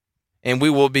and we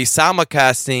will be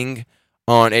simulcasting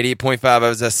on 88.5,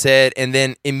 as I said, and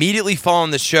then immediately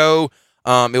following the show,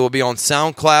 it will be on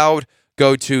SoundCloud.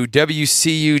 Go to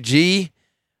WCUG.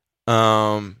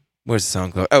 Where's the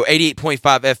SoundCloud? 88.5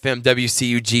 FM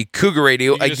WCUG Cougar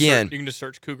Radio. You can just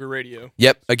search Cougar Radio.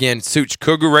 Yep. Again, search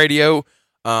Cougar Radio.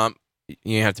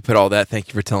 You have to put all that. Thank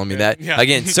you for telling me that. Yeah.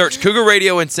 Again, search Cougar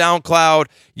Radio and SoundCloud.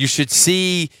 You should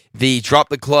see the Drop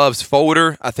the Gloves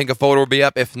folder. I think a folder will be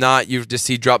up. If not, you just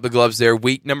see Drop the Gloves there.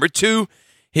 Week number 2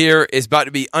 here is about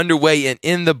to be underway and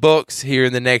in the books here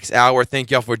in the next hour.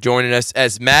 Thank y'all for joining us.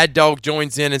 As Mad Dog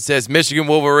joins in and says Michigan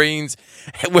Wolverines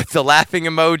with the laughing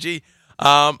emoji.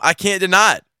 I can't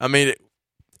deny it. I mean,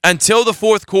 until the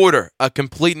fourth quarter, a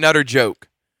complete and utter joke.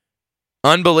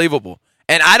 Unbelievable.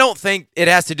 And I don't think it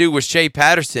has to do with Shea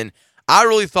Patterson. I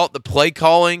really thought the play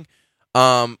calling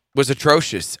was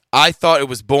atrocious. I thought it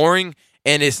was boring,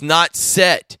 and it's not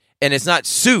set, and it's not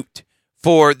suit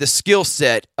for the skill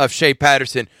set of Shea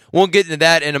Patterson. We'll get into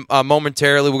that in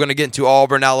momentarily. We're going to get into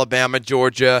Auburn, Alabama,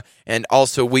 Georgia, and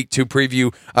also Week 2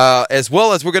 preview, as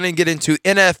well as we're going to get into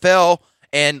NFL.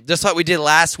 And just like we did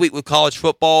last week with college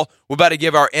football, we're about to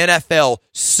give our NFL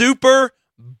super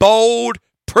bold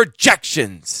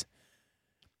projections.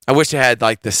 I wish I had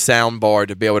like the sound bar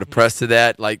to be able to press to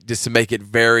that, like just to make it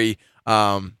very,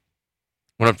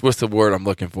 what's the word I'm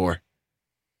looking for?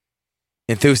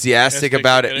 Enthusiastic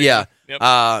about it. Yeah.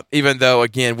 Yep. Even though,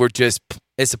 again,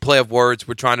 it's a play of words.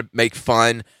 We're trying to make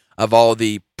fun of all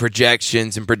the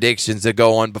projections and predictions that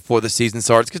go on before the season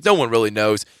starts because no one really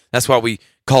knows. That's why we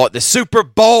call it the Super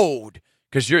Bold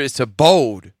because it's a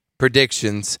bold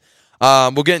predictions.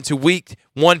 We'll get into Week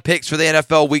 1 picks for the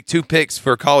NFL, Week 2 picks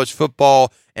for college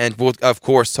football, and we'll, of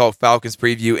course, talk Falcons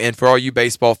preview. And for all you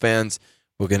baseball fans,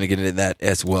 we're going to get into that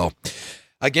as well.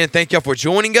 Again, thank y'all for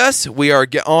joining us. We are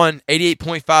on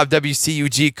 88.5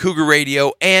 WCUG Cougar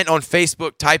Radio and on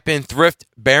Facebook, type in Thrift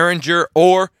Barringer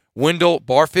or Wendell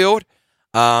Barfield,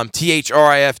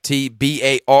 THRIFT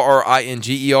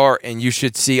BARRINGER, and you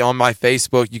should see on my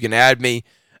Facebook, you can add me,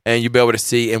 and you'll be able to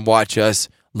see and watch us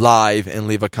live and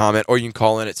leave a comment, or you can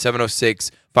call in at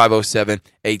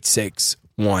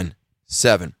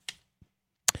 706-507-8617.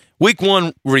 Week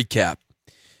 1 recap.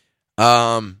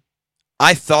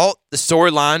 I thought the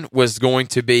storyline was going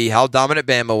to be how dominant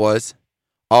Bama was,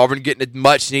 Auburn getting a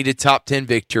much-needed top 10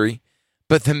 victory,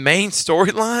 but the main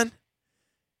storyline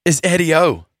is Eddie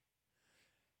O.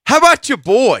 How about your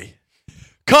boy?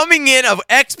 Coming in of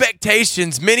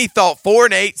expectations, many thought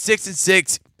 4-8,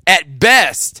 6-6, at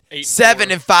best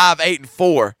 7-5,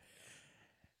 8-4,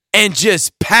 and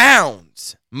just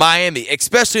pounds Miami,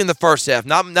 especially in the first half.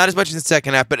 Not as much in the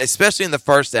second half, but especially in the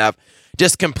first half,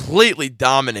 just completely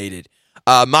dominated.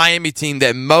 Miami team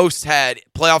that most had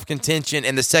playoff contention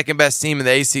and the second best team in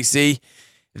the ACC.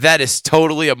 That is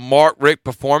totally a Mark Richt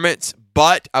performance.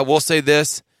 But I will say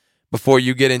this before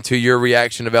you get into your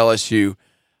reaction of LSU.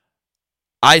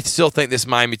 I still think this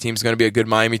Miami team is going to be a good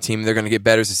Miami team. They're going to get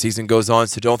better as the season goes on,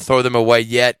 so don't throw them away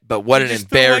yet. But what an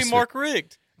embarrassment. Threw away Mark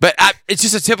Richt. But it's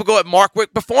just a typical Mark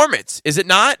Richt performance, is it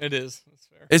not? It is. That's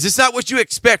fair. Is this not what you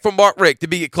expect from Mark Richt, to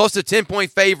be close to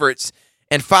 10-point favorites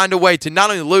and find a way to not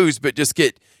only lose, but just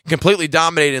get completely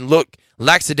dominated and look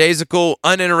lackadaisical,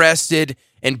 uninterested,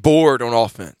 and bored on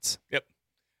offense? Yep.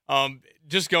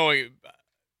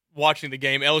 Watching the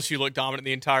game, LSU looked dominant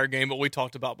the entire game, but we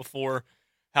talked about before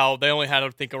how they only had, I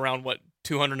think, around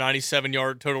 297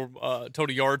 total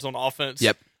yards on offense.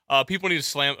 Yep. People need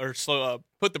to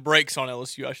put the brakes on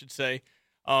LSU, I should say.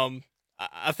 I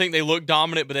think they looked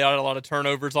dominant, but they had a lot of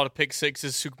turnovers, a lot of pick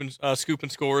sixes, scooping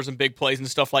scores, and big plays and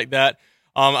stuff like that.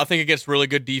 I think against really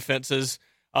good defenses,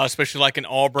 especially like in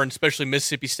Auburn, especially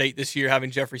Mississippi State this year,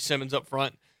 having Jeffrey Simmons up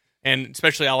front, and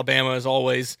especially Alabama as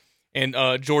always, and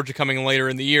Georgia coming in later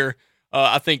in the year.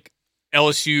 I think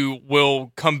LSU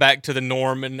will come back to the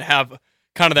norm and have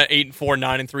kind of that 8-4,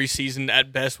 9-3 season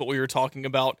at best, what we were talking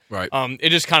about. Right. It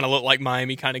just kind of looked like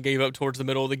Miami kind of gave up towards the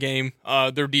middle of the game.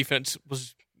 Their defense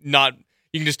was not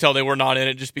 – you can just tell they were not in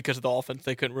it just because of the offense.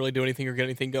 They couldn't really do anything or get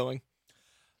anything going.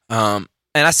 And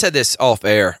I said this off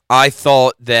air. I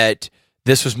thought that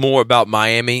this was more about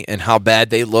Miami and how bad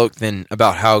they look than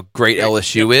about how great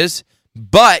LSU is.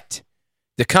 But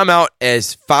to come out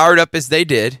as fired up as they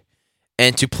did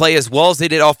and to play as well as they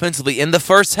did offensively in the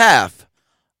first half,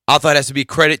 I thought it has to be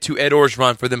credit to Ed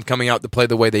Orgeron for them coming out to play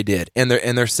the way they did and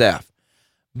their staff.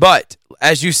 But,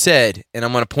 as you said, and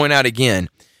I'm going to point out again,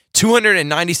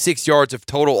 296 yards of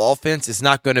total offense is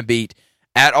not going to beat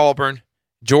at Auburn,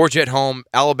 Georgia at home,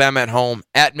 Alabama at home,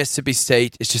 at Mississippi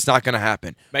State. It's just not going to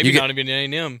happen. Maybe not even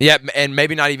A&M. Yeah, and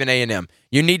maybe not even A&M.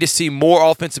 You need to see more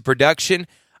offensive production.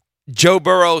 Joe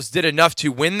Burrows did enough to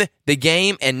win the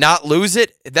game and not lose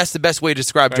it, that's the best way to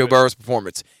describe Joe Burrow's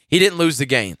performance. He didn't lose the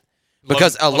game.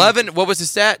 Because 11 what was the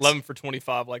stats? 11 for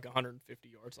 25, like 150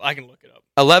 yards. I can look it up.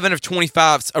 11 of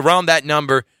 25, around that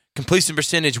number. Completion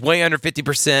percentage way under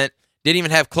 50%. Didn't even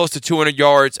have close to 200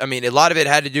 yards. I mean, a lot of it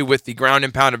had to do with the ground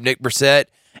and pound of Nick Brissett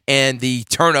and the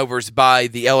turnovers by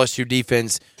the LSU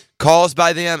defense caused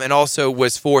by them and also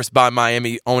was forced by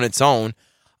Miami on its own.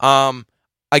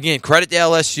 Again, credit to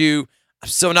LSU. I'm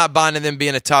still not buying in them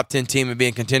being a top 10 team and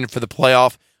being contended for the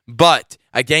playoff. But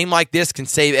a game like this can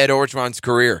save Ed Orgeron's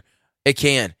career. It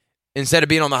can. Instead of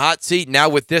being on the hot seat, now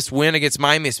with this win against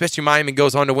Miami, especially Miami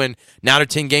goes on to win 9 or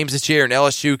 10 games this year, and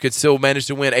LSU could still manage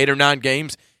to win 8 or 9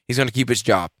 games, he's going to keep his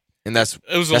job. And that's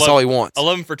 11, all he wants.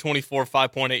 11 for 24,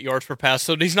 5.8 yards per pass.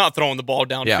 So he's not throwing the ball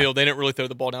downfield. Yeah. They didn't really throw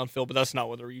the ball downfield, but that's not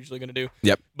what they're usually going to do.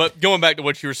 Yep. But going back to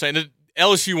what you were saying,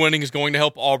 LSU winning is going to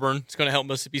help Auburn. It's going to help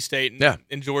Mississippi State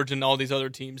and Georgia and all these other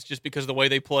teams just because of the way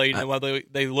they played and the way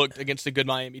they looked against a good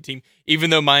Miami team, even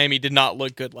though Miami did not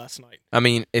look good last night. I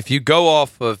mean, if you go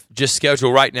off of just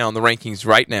schedule right now in the rankings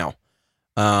right now,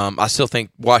 I still think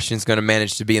Washington's going to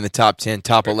manage to be in the top 10,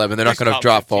 top 11. They're not going to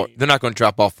drop off. They're not going to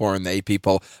drop off for in the AP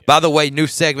poll. Yeah. By the way, new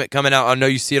segment coming out. I know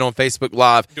you see it on Facebook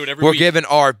Live. We're giving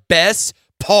our best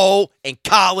poll in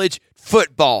college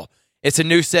football. It's a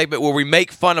new segment where we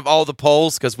make fun of all the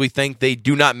polls because we think they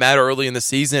do not matter early in the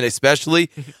season, especially.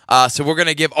 So we're going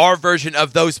to give our version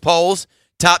of those polls.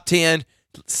 Top 10,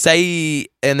 say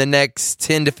in the next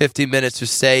 10 to 15 minutes, so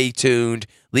stay tuned.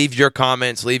 Leave your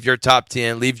comments. Leave your top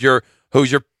 10. Leave your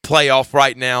who's your playoff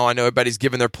right now. I know everybody's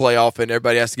giving their playoff, and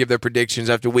everybody has to give their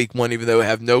predictions after week 1, even though they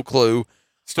have no clue.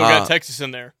 Still got Texas in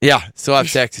there. Yeah, still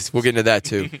have Texas. We'll get into that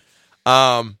too.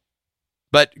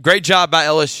 But great job by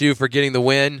LSU for getting the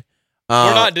win.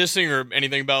 We're not dissing or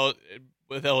anything about it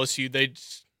with LSU. They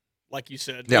just, like you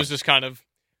said, it was just kind of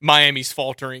Miami's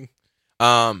faltering.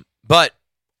 But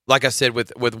like I said,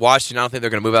 with Washington, I don't think they're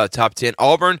going to move out of the top 10.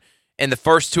 Auburn, in the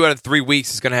first 2 out of 3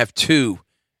 weeks, is going to have 2.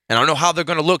 And I don't know how they're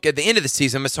going to look at the end of the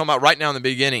season. I'm just talking about right now in the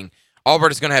beginning.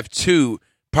 Auburn is going to have 2,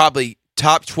 probably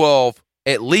top 12,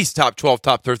 at least top 12,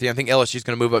 top 13. I think LSU is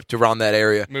going to move up to around that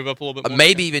area. Move up a little bit more.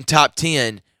 Maybe even top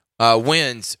 10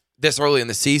 wins this early in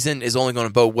the season is only going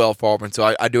to bode well for Auburn.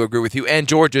 So I do agree with you. And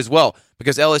Georgia as well,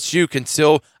 because LSU can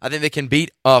still, I think they can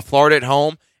beat Florida at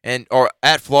home or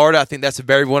at Florida. I think that's a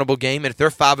very winnable game. And if they're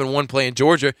 5-1 playing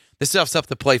Georgia, they still have stuff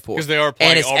to play for. Because they are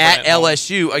playing and it's Auburn at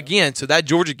LSU home. Again. So that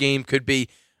Georgia game could be,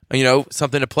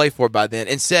 something to play for by then.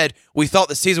 Instead, we thought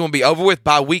the season would be over with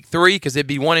by week 3 because it'd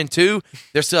be 1-2.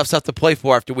 They still have stuff to play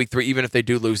for after week 3, even if they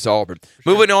do lose to Auburn.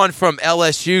 Moving on from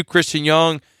LSU, Christian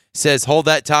Young says, "Hold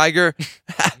that Tiger."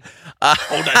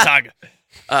 Hold that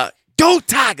Tiger. Go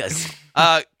Tigers.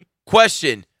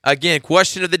 Question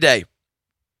of the day.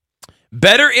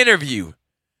 Better interview.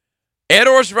 Ed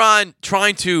Orgeron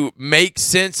trying to make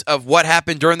sense of what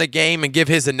happened during the game and give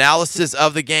his analysis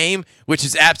of the game, which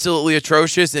is absolutely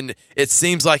atrocious, and it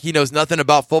seems like he knows nothing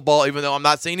about football, even though I'm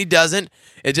not saying he doesn't.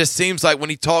 It just seems like when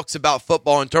he talks about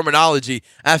football and terminology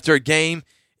after a game,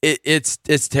 it's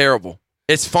terrible.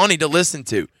 It's funny to listen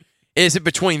to. Is it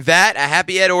between that, a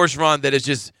happy Ed Orgeron that is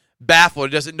just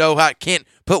baffled, doesn't know how, can't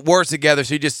put words together,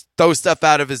 so he just throws stuff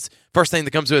out of his first thing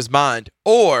that comes to his mind,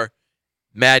 or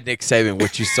Mad Nick Saban,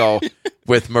 which you saw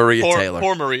with Maria Taylor.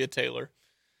 Poor Maria Taylor.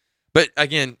 But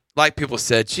again, like people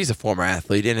said, she's a former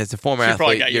athlete, and as a former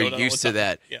athlete, you're used to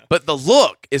that. Yeah. But the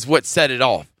look is what set it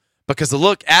off. Because the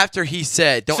look after he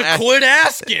said, quit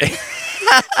asking.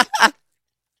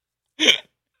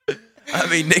 I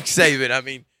mean, Nick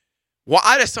Saban, well,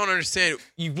 I just don't understand.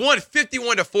 You won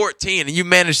 51-14, and you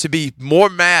managed to be more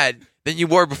mad than you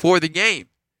were before the game.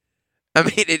 I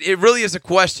mean, it really is a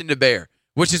question to bear,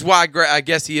 which is why I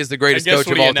guess he is the greatest coach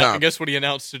of all time. I guess what he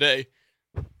announced today.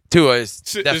 Tua is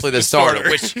definitely the starter,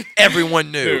 which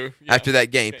everyone knew after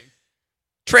that game. Okay.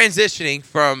 Transitioning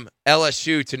from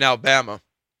LSU to Alabama,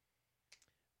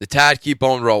 the Tide keep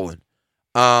on rolling.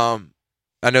 I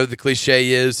know the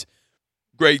cliche is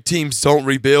great teams don't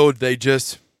rebuild, they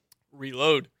just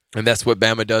reload. And that's what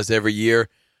Bama does every year.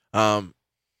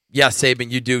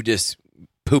 Saban, you do just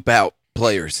poop out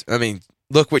players. I mean,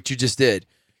 look what you just did.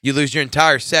 You lose your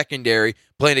entire secondary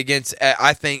playing against,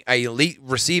 I think, an elite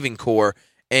receiving core,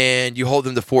 and you hold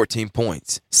them to 14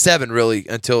 points. 7, really,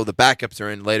 until the backups are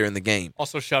in later in the game.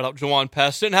 Also, shout out Jawan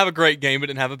Pass. Didn't have a great game, but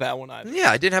didn't have a bad one either.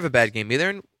 Yeah, I didn't have a bad game either.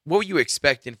 And what were you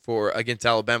expecting for against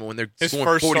Alabama when they're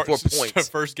scoring 44 points? His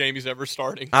first game he's ever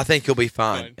starting. I think he'll be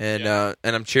fine, and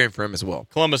I'm cheering for him as well.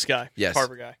 Columbus guy. Yes.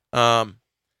 Carver guy.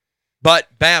 But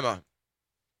Bama,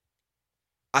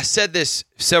 I said this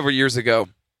several years ago.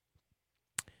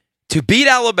 To beat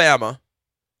Alabama,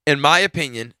 in my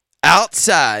opinion,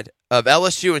 outside of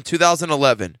LSU in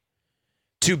 2011,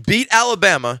 to beat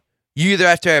Alabama, you either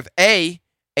have to have a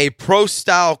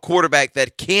pro-style quarterback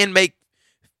that can make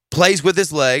plays with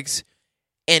his legs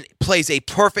and plays a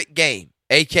perfect game,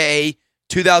 a.k.a.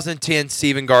 2010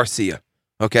 Steven Garcia,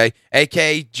 okay?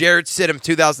 A.k.a. Jared Stidham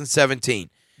 2017.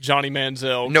 Johnny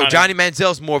Manziel. No, Johnny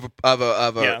Manziel's more of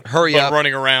a hurry up.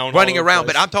 Running around.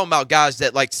 But I'm talking about guys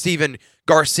that like Steven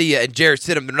Garcia and Jared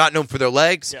Stidham, they're not known for their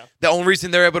legs. Yeah. The only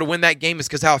reason they're able to win that game is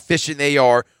because how efficient they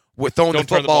are with throwing the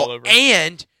football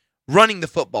and running the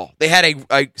football. They had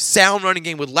a sound running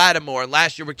game with Lattimore and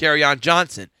last year with Kerryon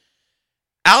Johnson.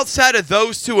 Outside of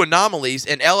those two anomalies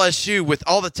and LSU with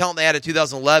all the talent they had in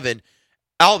 2011,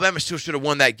 Alabama still should have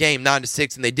won that game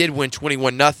 9-6, and they did win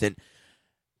 21-0.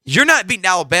 You're not beating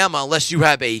Alabama unless you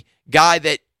have a guy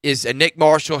that is a Nick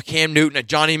Marshall, a Cam Newton, a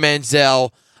Johnny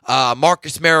Manziel,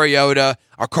 Marcus Mariota,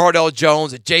 a Cardell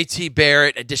Jones, a J.T.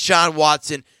 Barrett, a Deshaun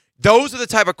Watson. Those are the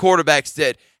type of quarterbacks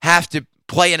that have to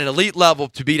play at an elite level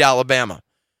to beat Alabama.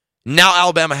 Now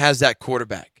Alabama has that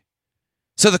quarterback.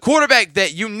 So the quarterback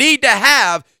that you need to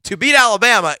have to beat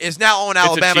Alabama is now on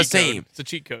Alabama's team. It's a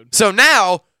cheat code. So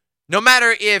now, no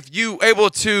matter if you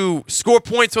able to score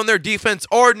points on their defense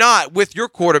or not with your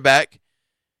quarterback,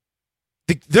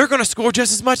 they're going to score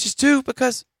just as much as Tua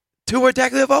because Tua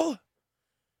Tagovailoa.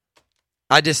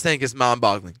 I just think it's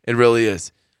mind-boggling. It really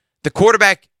is. The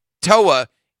quarterback, Tua,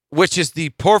 which is the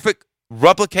perfect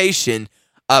replication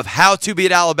of how to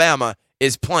beat Alabama,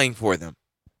 is playing for them.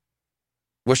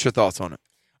 What's your thoughts on it?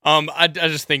 I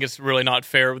just think it's really not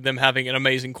fair with them having an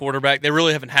amazing quarterback. They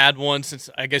really haven't had one since,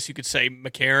 I guess you could say,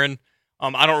 McCarron.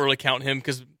 I don't really count him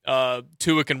because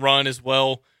Tua can run as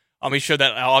well. He showed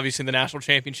that obviously in the national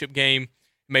championship game,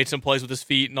 made some plays with his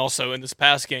feet, and also in this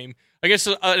past game. I guess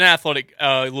an athletic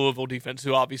Louisville defense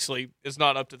who obviously is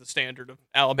not up to the standard of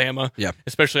Alabama,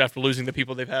 especially after losing the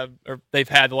people they've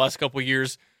had the last couple of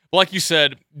years. But like you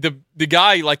said, the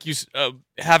guy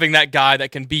having that guy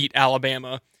that can beat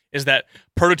Alabama is that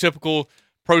prototypical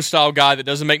pro-style guy that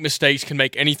doesn't make mistakes, can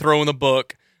make any throw in the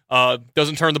book,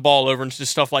 doesn't turn the ball over and just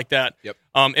stuff like that,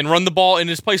 and run the ball and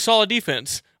just play solid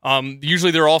defense.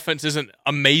 Usually their offense isn't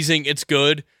amazing. It's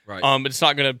good. Right. It's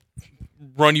not going to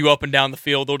run you up and down the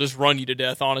field. They'll just run you to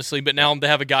death, honestly. But now they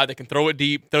have a guy that can throw it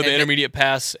deep, throw the intermediate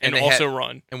pass, and also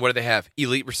run. And what do they have?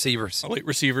 Elite receivers.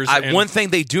 One thing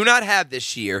they do not have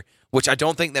this year, which I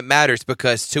don't think that matters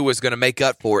because Tua is going to make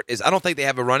up for it, is I don't think they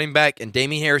have a running back, and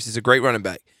Damian Harris is a great running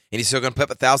back, and he's still going to put up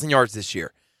 1,000 yards this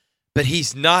year. But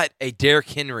he's not a Derrick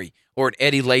Henry or an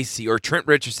Eddie Lacy or Trent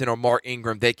Richardson or Mark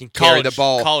Ingram. They can carry the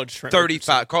ball college Trent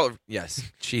 35. Yes.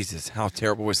 Jesus, how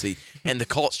terrible was he? And the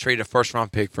Colts traded a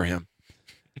first-round pick for him.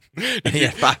 He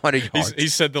had 500 yards. He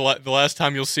said the last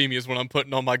time you'll see me is when I'm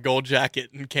putting on my gold jacket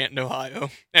in Canton, Ohio.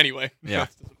 Anyway, yeah,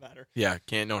 doesn't matter. Yeah,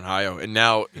 Canton, Ohio, and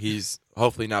now he's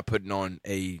hopefully not putting on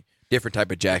a different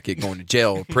type of jacket, going to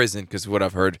jail or prison because what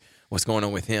I've heard what's going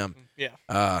on with him.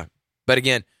 Yeah. But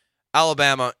again,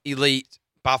 Alabama elite,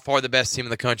 by far the best team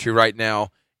in the country right now,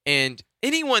 and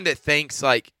anyone that thinks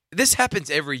like this happens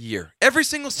every year, every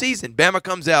single season, Bama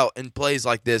comes out and plays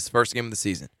like this first game of the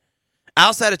season.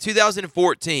 Outside of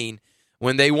 2014,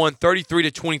 when they won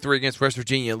 33-23 against West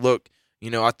Virginia, look,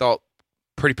 I thought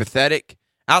pretty pathetic.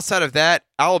 Outside of that,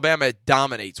 Alabama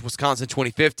dominates. Wisconsin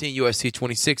 2015, USC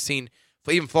 2016,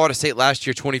 even Florida State last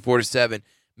year 24-7.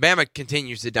 Bama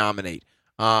continues to dominate,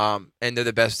 and they're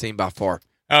the best team by far.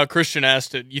 Christian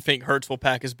asked, "Do you think Hurts will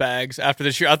pack his bags after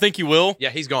this year?" I think he will.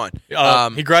 Yeah, he's gone.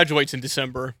 He graduates in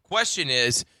December. Question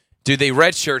is, do they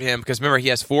redshirt him? Because remember, he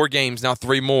has 4 games now,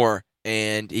 3 more.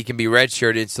 And he can be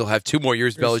redshirted and still have 2 more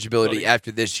years of eligibility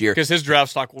after this year. Because his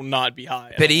draft stock will not be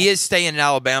high. But he is staying in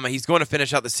Alabama. He's going to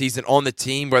finish out the season on the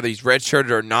team, whether he's redshirted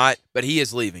or not. But he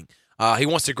is leaving. He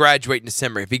wants to graduate in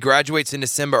December. If he graduates in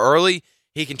December early,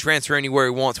 he can transfer anywhere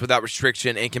he wants without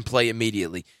restriction and can play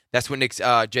immediately. That's what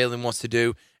Jalen wants to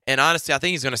do. And honestly, I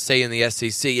think he's going to stay in the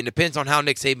SEC. It depends on how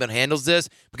Nick Saban handles this.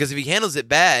 Because if he handles it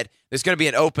bad, there's going to be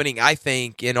an opening, I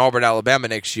think, in Auburn, Alabama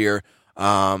next year.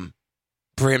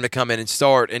 For him to come in and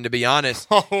start. And to be honest,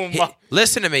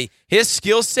 listen to me, his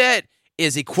skill set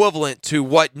is equivalent to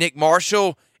what Nick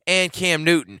Marshall and Cam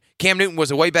Newton. Cam Newton was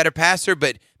a way better passer,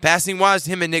 but passing-wise,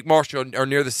 him and Nick Marshall are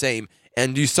near the same.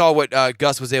 And you saw what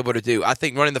Gus was able to do. I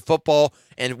think running the football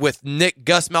and with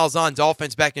Gus Malzahn's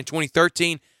offense back in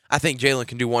 2013, I think Jalen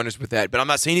can do wonders with that. But I'm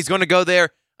not saying he's going to go there.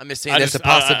 I'm just saying that's a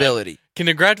possibility. Can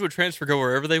a graduate transfer go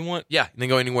wherever they want? Yeah, they can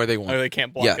go anywhere they want. Oh, they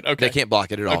can't block it. Okay. They can't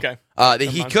block it at all. Okay.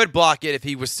 He could block it if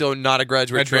he was still not a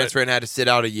graduate transfer and had to sit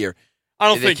out a year.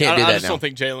 I They can't do that just now. don't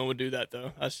think Jalen would do that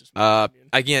though. That's just my opinion.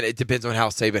 Again, it depends on how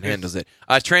Saban handles it.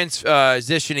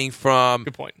 Transitioning from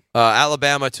Good point.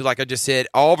 Alabama to, like I just said,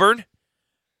 Auburn.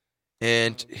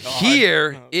 And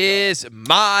here is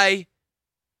my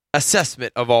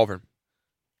assessment of Auburn.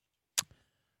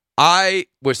 I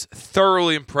was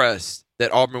thoroughly impressed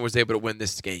that Auburn was able to win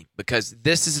this game because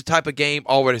this is the type of game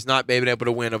Auburn has not been able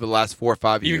to win over the last 4 or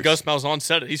 5 years. Even Gus Malzahn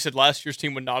said it. He said last year's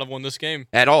team would not have won this game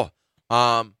at all.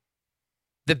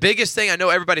 The biggest thing I know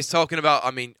everybody's talking about, I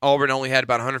mean, Auburn only had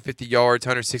about 150 yards,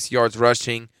 160 yards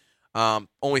rushing,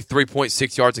 only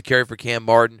 3.6 yards of carry for Cam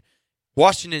Martin.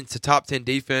 Washington's a top 10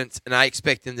 defense, and I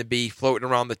expect them to be floating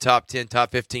around the top 10,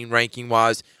 top 15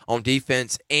 ranking-wise on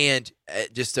defense and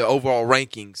just the overall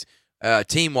rankings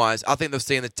team-wise. I think they'll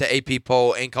stay in the AP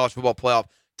poll and college football playoff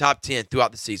top 10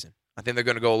 throughout the season. I think they're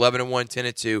going to go 11-1,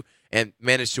 10-2, and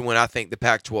manage to win, I think, the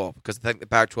Pac-12 because I think the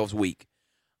Pac-12 is weak.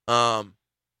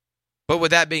 But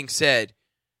with that being said,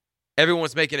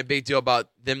 everyone's making a big deal about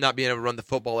them not being able to run the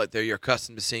football that they're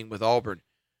accustomed to seeing with Auburn.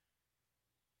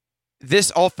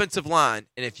 This offensive line,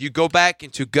 and if you go back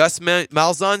into Gus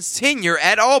Malzahn's tenure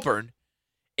at Auburn,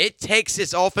 it takes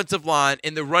this offensive line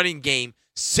in the running game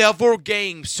several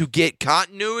games to get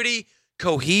continuity,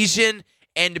 cohesion,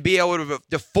 and to be able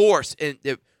to force and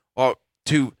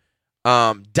to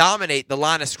dominate the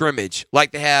line of scrimmage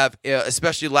like they have,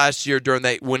 especially last year during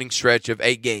that winning stretch of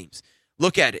 8 games.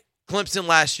 Look at it. Clemson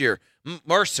last year,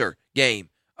 Mercer game,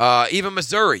 even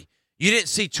Missouri. You didn't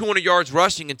see 200 yards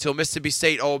rushing until Mississippi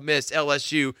State, Ole Miss,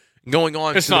 LSU going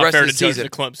on it's to the rest of the season. It's not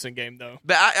fair to judge the Clemson game, though.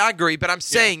 But I agree. But I'm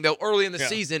saying, though, early in the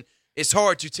season, it's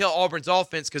hard to tell Auburn's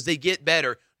offense because they get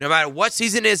better. No matter what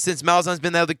season is since Malzahn's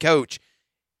been there the coach,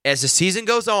 as the season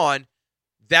goes on,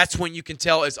 that's when you can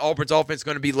tell is Auburn's offense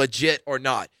going to be legit or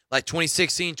not. Like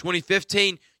 2016,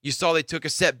 2015, you saw they took a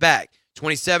step back.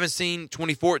 2017,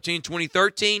 2014,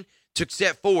 2013 took a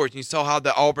step forward. And you saw how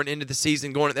the Auburn ended the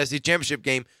season going to the SEC championship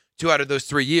game 2 out of those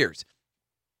 3 years.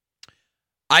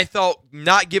 I thought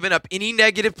not giving up any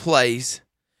negative plays,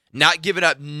 not giving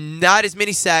up not as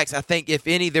many sacks. I think if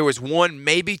any, there was 1,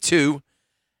 maybe 2,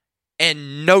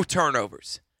 and no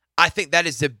turnovers. I think that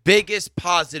is the biggest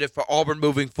positive for Auburn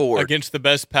moving forward. Against the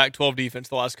best Pac-12 defense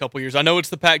the last couple of years. I know it's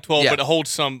the Pac-12, but it holds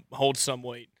some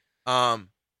weight.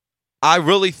 I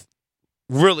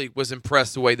really was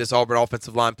impressed the way this Auburn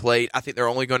offensive line played. I think they're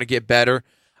only going to get better.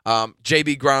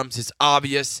 J.B. Grimes is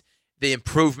obvious. The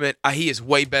improvement, he is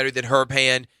way better than Herb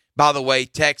Hand. By the way,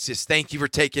 Texas, thank you for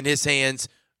taking his hands,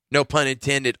 no pun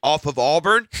intended, off of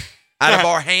Auburn, out of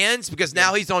our hands, because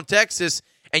now he's on Texas,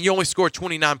 and you only scored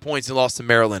 29 points and lost to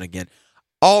Maryland again.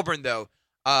 Auburn, though,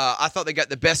 I thought they got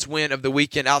the best win of the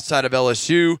weekend outside of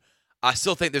LSU. I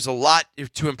still think there's a lot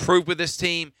to improve with this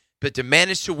team, but to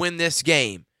manage to win this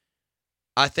game,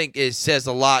 I think it says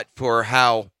a lot for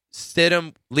how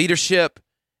Stidham leadership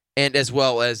and as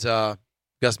well as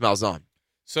Gus Malzahn.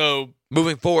 So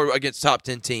moving forward against top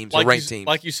 10 teams or ranked teams.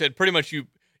 Like you said, pretty much you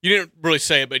didn't really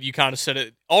say it, but you kind of said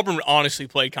it. Auburn honestly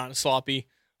played kind of sloppy,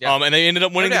 and they ended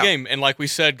up winning the game. And like we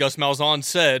said, Gus Malzahn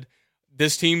said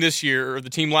this team this year, or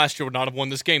the team last year, would not have won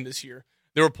this game this year.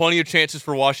 There were plenty of chances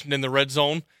for Washington in the red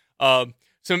zone.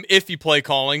 Some iffy play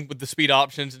calling with the speed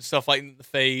options and stuff like the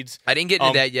fades. I didn't get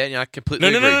into that yet. I completely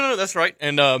agree. No, that's right.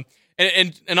 And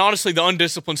honestly, the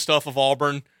undisciplined stuff of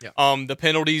Auburn, the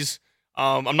penalties.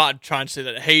 I'm not trying to say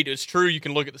that I hate. It's true. You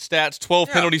can look at the stats. 12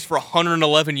 penalties for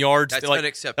 111 yards. That's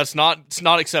unacceptable. It's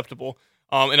not acceptable.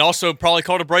 And also probably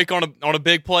called a break on a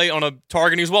big play on a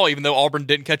targeting as well, even though Auburn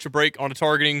didn't catch a break on a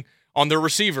targeting on their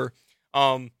receiver.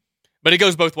 But it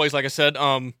goes both ways, like I said.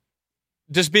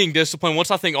 Just being disciplined. Once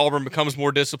I think Auburn becomes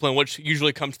more disciplined, which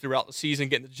usually comes throughout the season,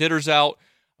 getting the jitters out,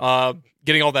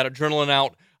 getting all that adrenaline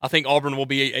out, I think Auburn will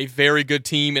be a very good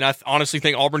team, and I honestly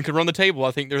think Auburn could run the table.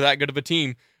 I think they're that good of a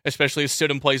team, especially if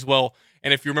Stidham plays well.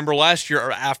 And if you remember last year,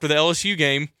 or after the LSU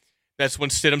game, that's when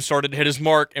Stidham started to hit his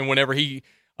mark, and whenever he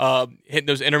hit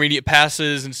those intermediate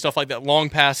passes and stuff like that, long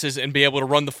passes, and be able to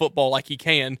run the football like he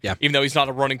can, even though he's not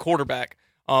a running quarterback.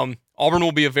 Auburn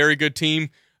will be a very good team.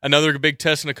 Another big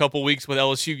test in a couple weeks with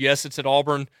LSU. Yes, it's at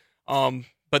Auburn,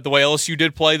 but the way LSU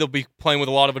did play, they'll be playing with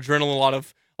a lot of adrenaline, a lot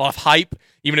of hype,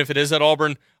 even if it is at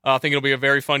Auburn. I think it'll be a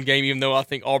very fun game, even though I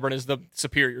think Auburn is the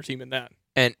superior team in that.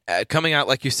 And coming out,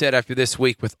 like you said, after this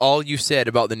week, with all you said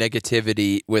about the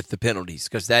negativity with the penalties,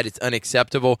 because that is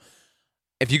unacceptable.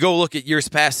 If you go look at years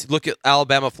past, look at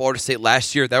Alabama, Florida State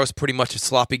last year, that was pretty much a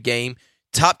sloppy game.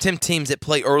 Top 10 teams that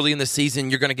play early in the season,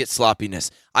 you're going to get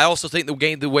sloppiness. I also think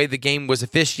the way the game was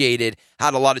officiated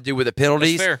had a lot to do with the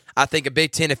penalties. That's fair. I think a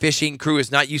Big Ten officiating crew is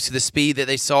not used to the speed that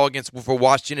they saw for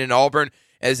Washington and Auburn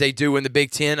as they do in the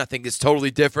Big Ten. I think it's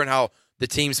totally different how the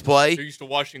teams play. You're used to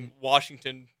watching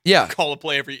Washington Yeah. call a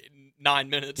play every 9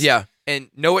 minutes. Yeah, and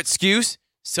no excuse.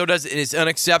 So does it. It's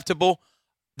unacceptable.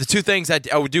 The two things I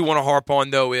do want to harp on,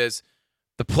 though, is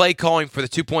the play calling for the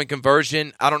 2-point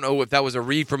conversion. I don't know if that was a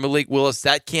read from Malik Willis.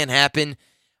 That can't happen.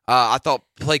 I thought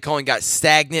play calling got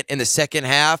stagnant in the second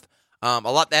half. A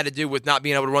lot that had to do with not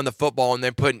being able to run the football and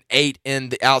then putting 8 in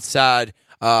the outside.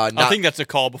 I think that's a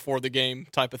call before the game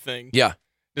type of thing. Yeah.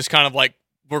 Just kind of like,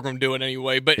 we're going to do it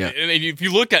anyway. But Yeah. if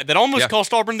you look at it, that almost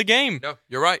cost Auburn the game. No,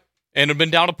 you're right. And have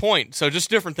been down a point. So just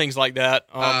different things like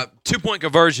that. 2-point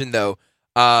conversion, though.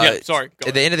 Sorry.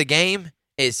 At the end of the game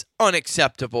is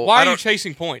unacceptable. Why are you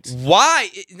chasing points? Why?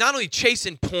 Not only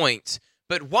chasing points,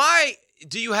 but why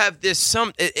do you have this an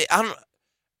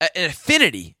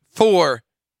affinity for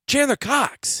Chandler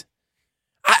Cox?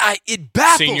 It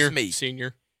baffles me.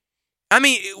 Senior. I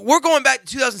mean, we're going back to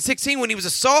 2016 when he was a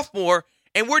sophomore,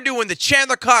 and we're doing the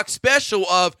Chandler Cox special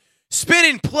of spin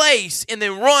in place and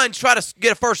then run, try to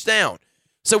get a first down.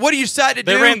 So what do you decide to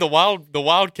do? They ran the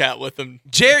Wildcat with him.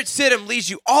 Jared Stidham leads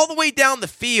you all the way down the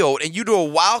field, and you do a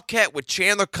Wildcat with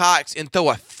Chandler Cox and throw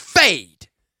a fade.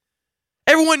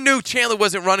 Everyone knew Chandler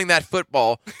wasn't running that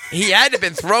football. He had to have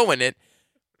been throwing it.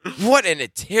 What a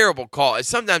terrible call.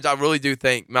 Sometimes I really do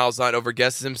think Malzahn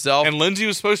overguesses himself. And Lindsey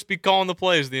was supposed to be calling the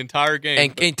plays the entire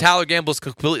game. And Tyler Gamble's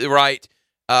completely right.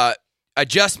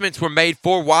 Adjustments were made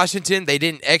for Washington. They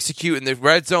didn't execute in the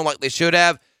red zone like they should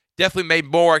have. Definitely made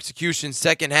more execution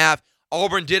second half.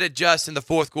 Auburn did adjust in the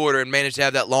fourth quarter and managed to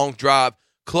have that long drive,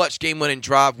 clutch game-winning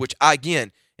drive, which,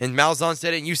 again, and Malzahn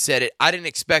said it and you said it, I didn't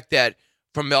expect that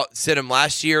from Stidham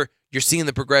last year. You're seeing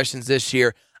the progressions this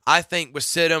year. I think with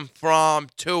Stidham, Fromm,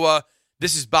 Tua,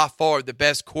 this is by far the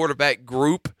best quarterback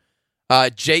group.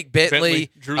 Jake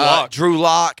Bentley, Drew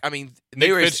Lock. I mean,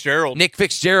 Nick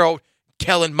Fitzgerald,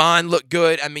 Kellen Mond looked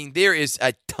good. I mean, there is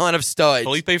a ton of studs.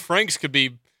 Felipe Franks could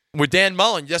be with Dan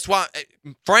Mullen. That's why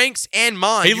Franks and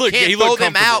Mond, he can't throw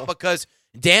them out because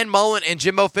Dan Mullen and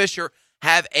Jimbo Fisher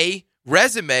have a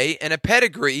resume and a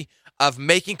pedigree of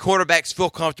making quarterbacks feel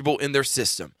comfortable in their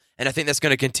system. And I think that's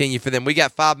going to continue for them. We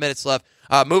got 5 minutes left.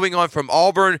 Moving on from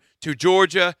Auburn to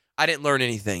Georgia, I didn't learn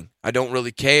anything. I don't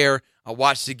really care. I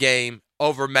watched the game,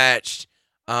 overmatched.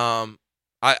 I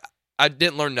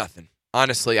didn't learn nothing,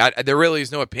 honestly. There really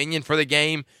is no opinion for the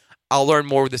game. I'll learn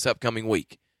more this upcoming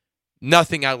week.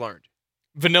 Nothing I learned.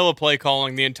 Vanilla play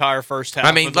calling the entire first half.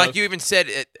 I mean, like you even said,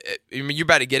 you're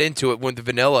about to get into it with the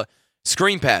vanilla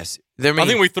screen pass. I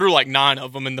think we threw like 9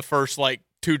 of them in the first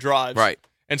 2 drives. Right.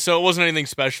 And so it wasn't anything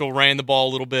special. Ran the ball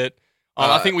a little bit.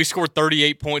 I think we scored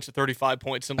 38 points or 35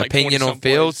 points in opinion on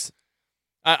Fields.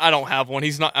 I don't have one.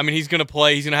 He's not. I mean, he's going to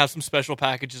play. He's going to have some special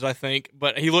packages, I think.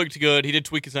 But he looked good. He did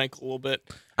tweak his ankle a little bit.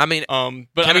 I mean,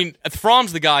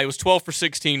 Fromm's the guy. He was 12 for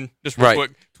 16. Just real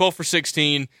quick, 12 for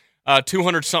 16,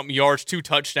 200 something yards, 2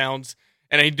 touchdowns,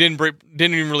 and he didn't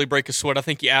even really break a sweat. I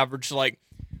think he averaged 9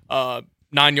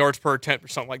 yards per attempt or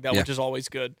something like that, which is always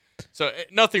good. So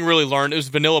nothing really learned. It was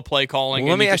vanilla play calling.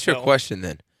 Well, let me ask you a question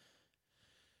then.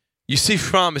 You see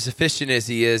Fromm, as efficient as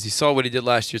he is, you saw what he did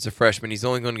last year as a freshman. He's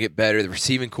only going to get better. The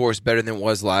receiving core is better than it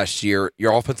was last year.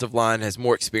 Your offensive line has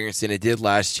more experience than it did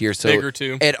last year. So bigger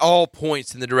too. It all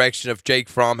points in the direction of Jake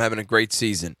Fromm having a great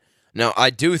season. Now,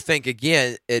 I do think,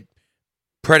 again, it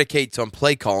predicates on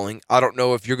play calling. I don't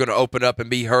know if you're going to open up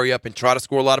and hurry up and try to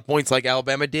score a lot of points like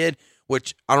Alabama did,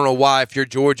 which I don't know why. If you're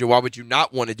Georgia, why would you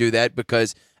not want to do that?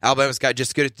 Because Alabama's got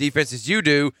just as good a defense as you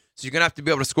do, so you're going to have to be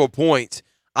able to score points.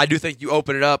 I do think you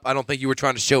open it up. I don't think you were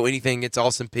trying to show anything against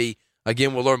Austin Peay.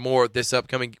 Again, we'll learn more this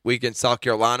upcoming week in South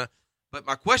Carolina. But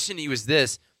my question to you is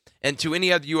this, and to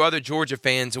any of you other Georgia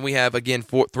fans, and we have, again,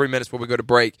 3 minutes before we go to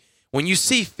break, when you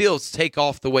see Fields take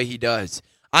off the way he does,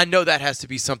 I know that has to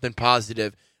be something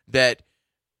positive that,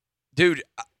 dude,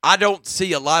 I don't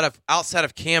see a lot of, outside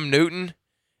of Cam Newton,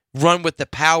 run with the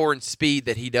power and speed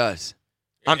that he does.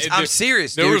 I'm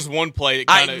serious, dude. There was one play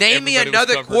that name me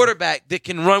another quarterback that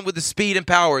can run with the speed and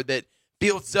power that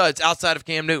Fields does outside of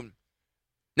Cam Newton.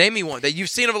 Name me one that you've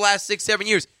seen over the last 6-7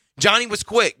 years. Johnny was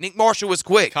quick. Nick Marshall was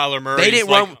quick. Kyler Murray. They didn't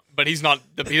run, but he's not.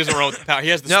 He doesn't run with the power. He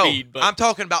has the speed. But I'm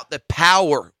talking about the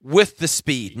power with the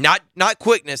speed, not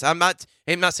quickness. I'm not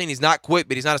saying he's not quick,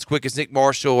 but he's not as quick as Nick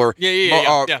Marshall or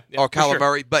Kyler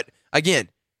Murray. But again,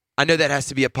 I know that has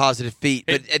to be a positive feat,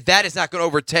 but that is not going to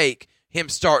overtake him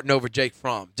starting over Jake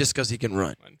Fromm just because he can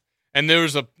run. And there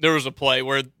was a play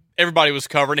where everybody was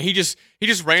covering. He just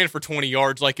ran for 20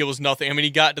 yards like it was nothing. I mean, he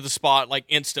got to the spot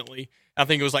instantly. I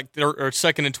think it was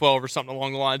second and 12 or something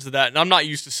along the lines of that. And I'm not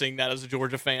used to seeing that as a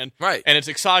Georgia fan. Right. And it's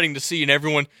exciting to see. And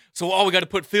everyone, we got to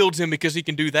put Fields in because he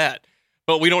can do that.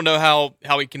 But we don't know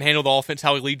how he can handle the offense,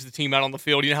 how he leads the team out on the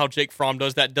field. You know how Jake Fromm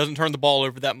does that, doesn't turn the ball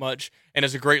over that much, and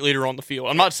is a great leader on the field.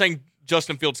 I'm not saying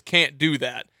Justin Fields can't do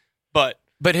that, but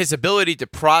his ability to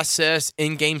process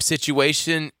in-game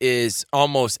situation is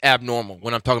almost abnormal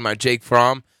when I'm talking about Jake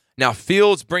Fromm. Now,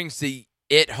 Fields brings the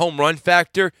home run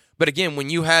factor, but again, when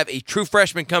you have a true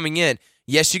freshman coming in,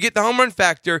 yes, you get the home run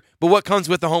factor, but what comes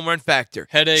with the home run factor?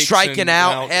 Headaches. Striking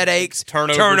out, headaches,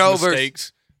 turnovers.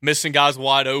 Mistakes, missing guys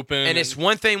wide open. And it's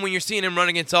one thing when you're seeing him run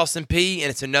against Austin Peay,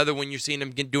 and it's another when you're seeing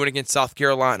him doing it against South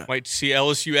Carolina. Wait to see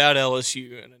LSU at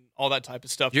LSU and all that type of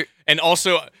stuff. And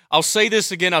also, I'll say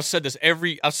this again. I've said this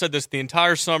the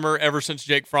entire summer ever since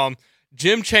Jake Fromm.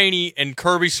 Jim Chaney and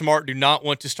Kirby Smart do not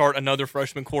want to start another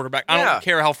freshman quarterback. I don't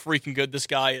care how freaking good this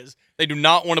guy is. They do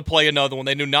not want to play another one.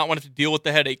 They do not want to have to deal with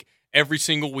the headache every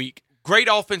single week. Great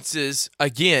offenses,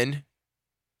 again,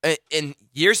 in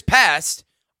years past,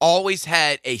 always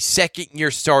had a second-year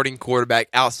starting quarterback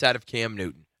outside of Cam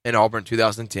Newton in Auburn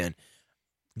 2010.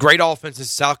 Great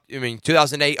offenses.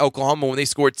 2008 Oklahoma when they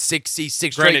scored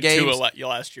 66 straight games. Granted, Tua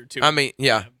last year, too. I mean,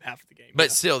 yeah. Half of the game.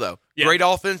 But still, though, great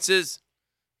offenses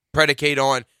predicate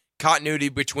on continuity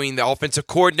between the offensive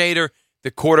coordinator,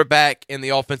 the quarterback, and the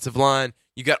offensive line.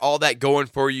 You got all that going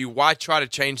for you. Why try to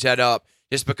change that up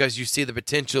just because you see the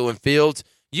potential in Fields?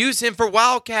 Use him for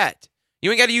Wildcat.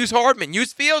 You ain't got to use Hardman.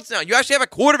 Use Fields now. You actually have a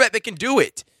quarterback that can do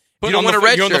it. You don't want to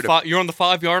redshirt him. You're on the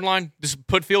 5-yard line. Just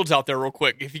put Fields out there real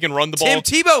quick. If you can run the ball. Tim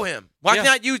Tebow him. Why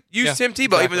not use Tim Tebow?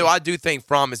 Exactly. Even though I do think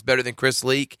Fromm is better than Chris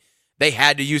Leak. They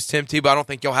had to use Tim Tebow. I don't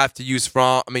think you'll have to use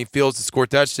Fields to score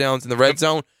touchdowns in the red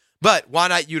zone. But why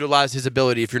not utilize his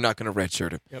ability if you're not going to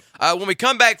redshirt him? Yep. When we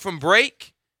come back from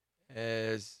break,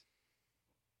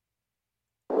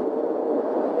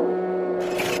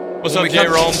 what's up,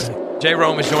 J-Rome?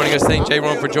 J-Rome is joining us. Thank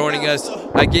J-Rome for joining us.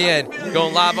 Again,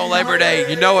 going live on Labor Day.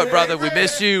 You know it, brother. We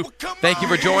miss you. Thank you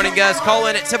for joining us. Call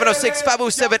in at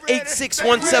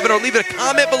 706-507-8617 or leave a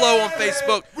comment below on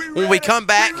Facebook. When we come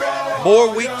back,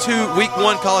 more Week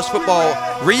 1 college football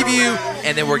review,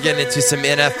 and then we're getting into some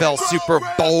NFL Super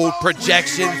Bowl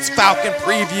projections, Falcon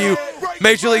preview,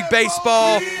 Major League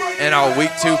Baseball, and our Week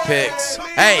 2 picks.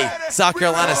 Hey, South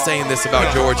Carolina's saying this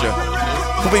about Georgia.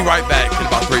 We'll be right back in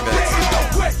about 3 minutes.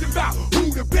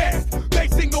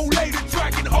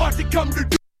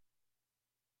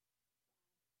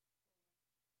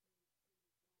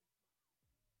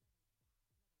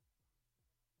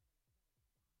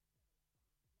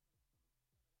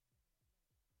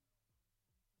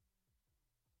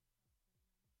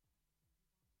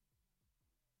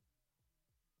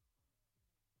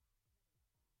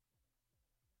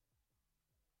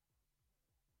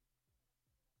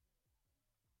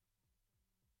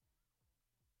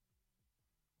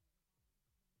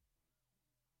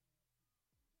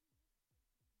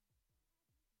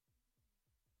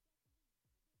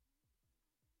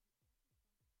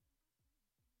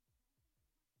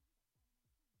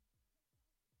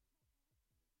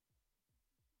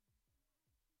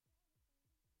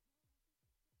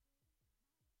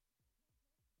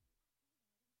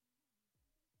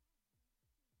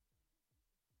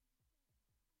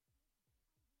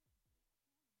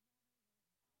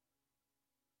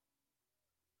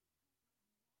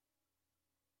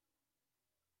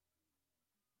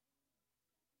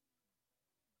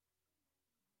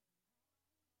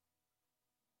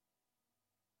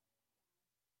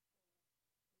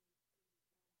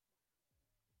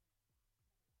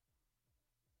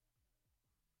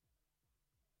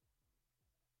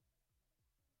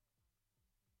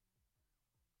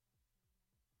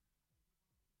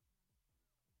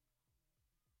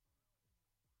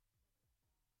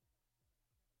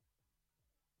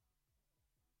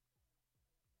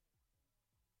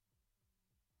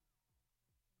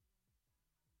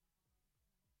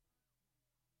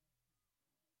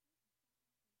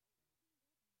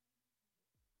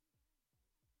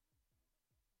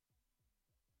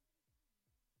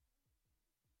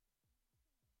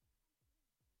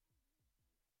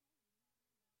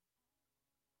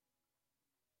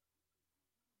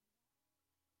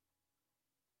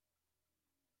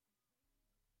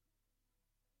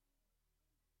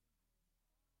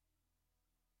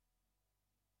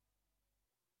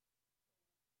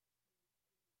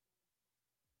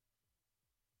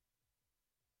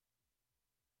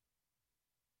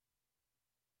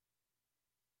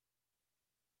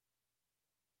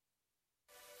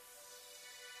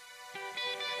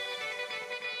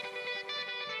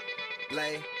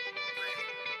 Lay.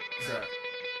 Sir.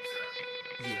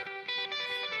 Yeah.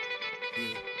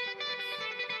 Yeah.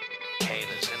 Kane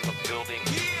is in the building.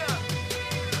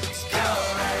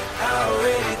 Alright,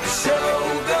 already the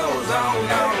show goes on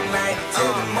all night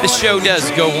till the morning. The show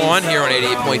does go on here on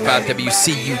 88.5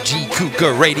 WCUG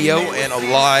Cougar Radio and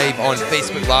live on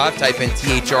Facebook Live. Type in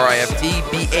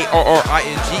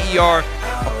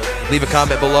THRIFTBARRINGER. Leave a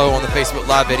comment below on the Facebook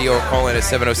Live video or call in at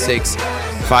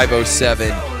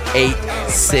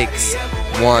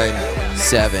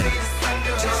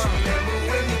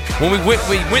 706-507-8617. When we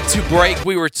went to break,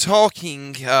 we were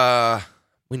talking.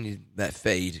 We need that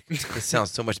fade. It sounds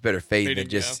so much better fade than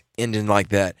just ending like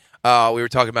that. We were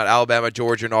talking about Alabama,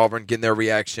 Georgia, and Auburn getting their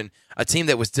reaction. A team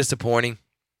that was disappointing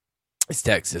is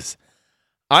Texas.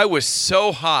 I was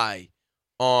so high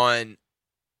on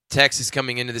Texas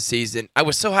coming into the season. I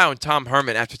was so high on Tom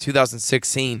Herman after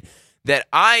 2016 that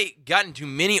I got into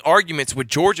many arguments with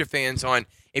Georgia fans on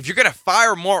if you're going to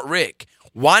fire Mark Richt,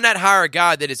 why not hire a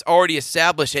guy that is already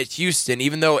established at Houston,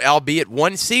 even though albeit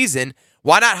one season,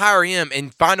 why not hire him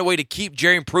and find a way to keep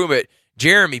Jeremy Pruitt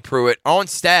on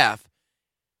staff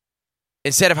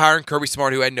instead of hiring Kirby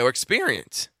Smart, who had no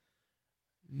experience?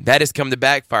 That has come to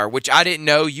backfire, which I didn't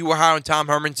know. You were high on Tom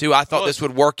Herman, too. I thought this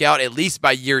would work out at least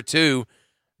by year 2.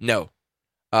 No.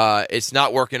 It's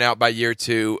not working out by year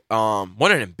 2.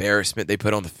 What an embarrassment they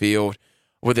put on the field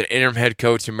with an interim head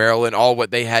coach in Maryland, all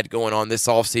what they had going on this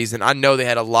offseason. I know they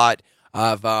had a lot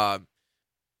of,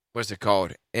 what's it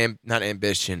called? Not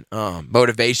ambition,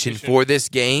 motivation for this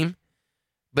game,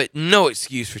 but no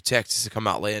excuse for Texas to come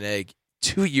out lay an egg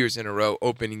 2 years in a row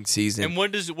opening season. And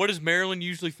what does Maryland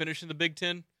usually finish in the Big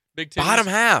Ten? Bottom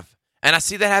half. And I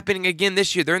see that happening again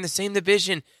this year. They're in the same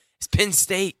division as Penn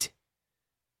State.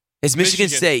 It's Michigan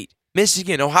State,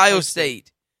 Michigan, Ohio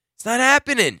State. It's not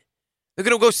happening. They're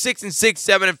going to go 6-6,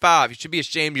 7-5. You should be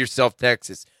ashamed of yourself,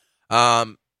 Texas.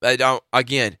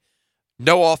 Again,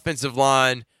 no offensive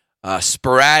line,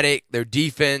 sporadic. Their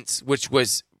defense, which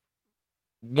was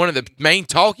one of the main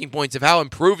talking points of how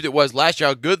improved it was last year,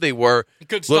 how good they were,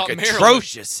 look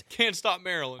atrocious. Can't stop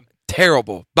Maryland.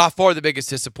 Terrible. By far the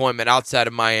biggest disappointment outside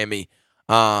of Miami.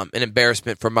 An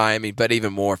embarrassment for Miami, but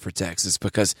even more for Texas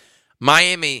because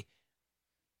Miami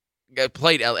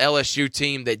played an LSU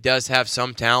team that does have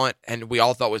some talent, and we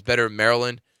all thought was better than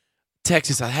Maryland.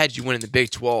 Texas, I had you winning the Big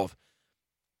 12.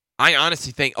 I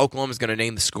honestly think Oklahoma's going to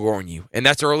name the score on you, and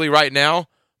that's early right now,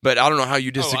 but I don't know how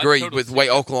you disagree with the way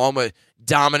Oklahoma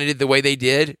dominated the way they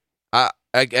did.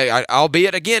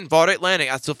 Albeit, again, Florida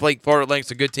Atlantic. I still think Florida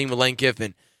Atlantic's a good team with Lane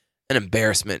Kiffin. An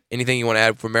embarrassment. Anything you want to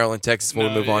add for Maryland, Texas before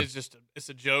we move on? It's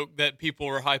a joke that people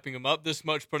are hyping them up this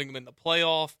much, putting them in the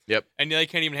playoff. Yep. And they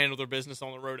can't even handle their business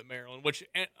on the road at Maryland, which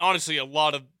honestly a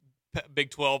lot of Big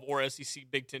 12 or SEC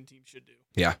Big 10 teams should do.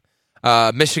 Yeah.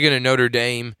 Michigan and Notre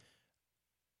Dame.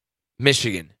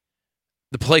 Michigan.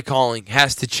 The play calling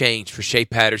has to change for Shea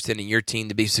Patterson and your team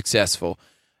to be successful.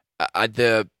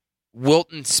 The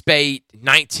Wilton Spate,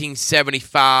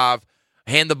 1975,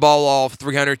 hand the ball off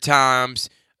 300 times,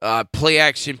 play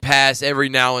action pass every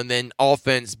now and then,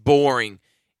 offense boring.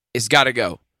 It's got to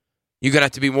go. You're going to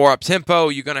have to be more up-tempo.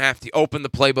 You're going to have to open the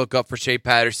playbook up for Shea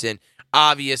Patterson.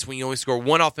 Obvious when you only score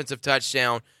one offensive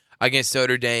touchdown against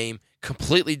Notre Dame.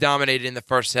 Completely dominated in the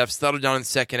first half. Settled down in the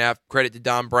second half. Credit to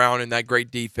Don Brown and that great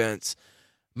defense.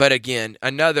 But again,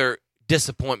 another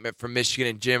disappointment from Michigan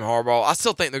and Jim Harbaugh. I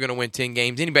still think they're going to win 10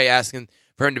 games. Anybody asking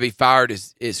for him to be fired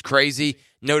is crazy.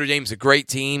 Notre Dame's a great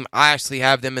team. I actually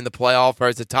have them in the playoff or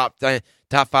as a top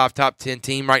 5, top 10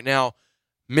 team right now.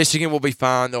 Michigan will be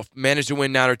fine. They'll manage to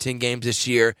win 9 or 10 games this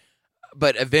year.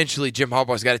 But eventually, Jim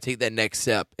Harbaugh's got to take that next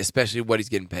step, especially what he's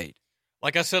getting paid.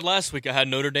 Like I said last week, I had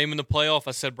Notre Dame in the playoff.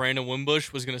 I said Brandon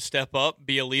Wimbush was going to step up,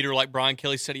 be a leader like Brian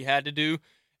Kelly said he had to do,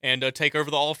 and take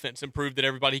over the offense and prove that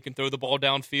everybody can throw the ball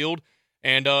downfield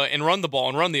and run the ball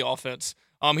and run the offense.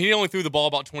 He only threw the ball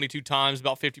about 22 times,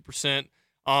 about 50%,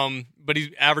 but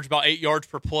he averaged about 8 yards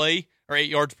per play or 8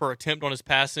 yards per attempt on his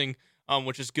passing,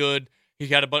 which is good. He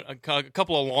had a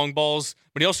couple of long balls,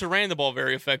 but he also ran the ball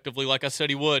very effectively, like I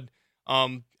said he would.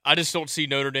 I just don't see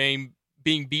Notre Dame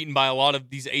being beaten by a lot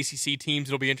of these ACC teams.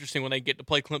 It'll be interesting when they get to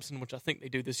play Clemson, which I think they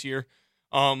do this year.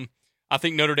 I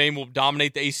think Notre Dame will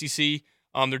dominate the ACC.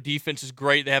 Their defense is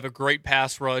great. They have a great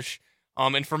pass rush.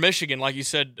 And for Michigan, like you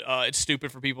said, it's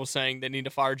stupid for people saying they need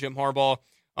to fire Jim Harbaugh.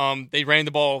 They ran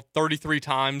the ball 33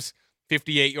 times,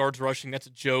 58 yards rushing. That's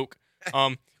a joke.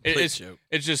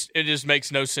 It just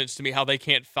makes no sense to me how they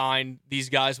can't find these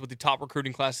guys with the top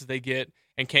recruiting classes they get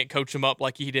and can't coach them up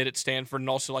like he did at Stanford and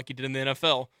also like he did in the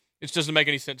NFL. It just doesn't make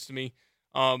any sense to me.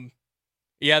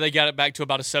 Yeah, they got it back to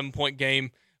about a 7-point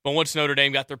game, but once Notre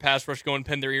Dame got their pass rush going,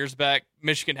 pinned their ears back,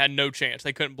 Michigan had no chance.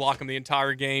 They couldn't block them the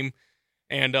entire game.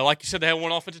 And like you said, they had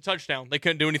one offensive touchdown. They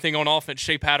couldn't do anything on offense.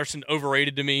 Shea Patterson,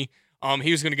 overrated to me.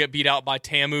 He was going to get beat out by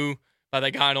Tamu, by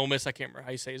that guy at Ole Miss. I can't remember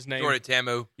how you say his name. Jordan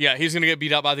Tamu. Yeah, he's going to get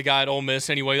beat out by the guy at Ole Miss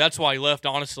anyway. That's why he left,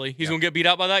 honestly. He's going to get beat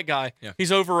out by that guy. Yeah.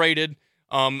 He's overrated.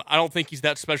 I don't think he's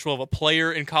that special of a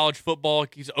player in college football.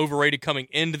 He's overrated coming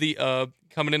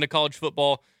into college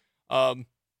football. I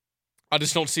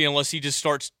just don't see unless he just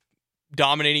starts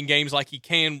dominating games like he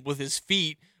can with his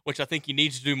feet, which I think he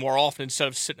needs to do more often instead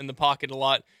of sitting in the pocket a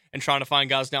lot and trying to find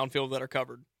guys downfield that are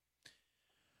covered.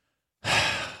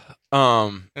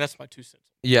 And that's my 2 cents.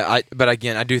 Yeah, but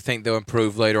again, I do think they'll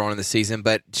improve later on in the season.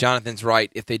 But Jonathan's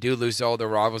right. If they do lose all their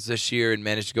rivals this year and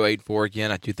manage to go 8-4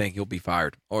 again, I do think he'll be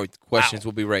fired or questions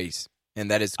will be raised.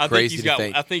 And that is crazy to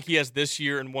think. I think he has this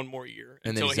year and one more year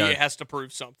And then until he's he done. has to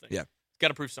prove something. Yeah. He's got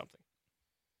to prove something.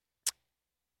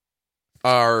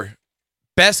 Our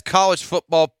best college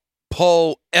football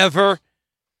poll ever.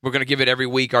 We're going to give it every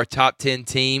week, our top 10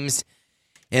 teams.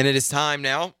 And it is time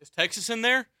now. Is Texas in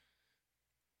there?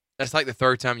 That's like the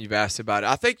third time you've asked about it.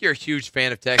 I think you're a huge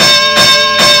fan of Texas.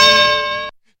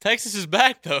 Texas is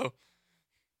back, though.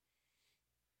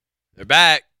 They're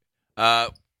back.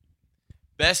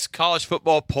 Best college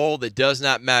football poll that does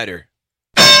not matter.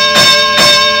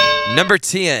 Number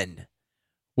 10.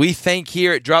 We think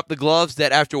here at Drop the Gloves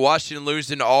that after Washington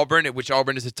losing to Auburn, at which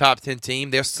Auburn is a top 10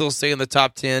 team, they'll still stay in the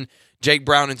top 10. Jake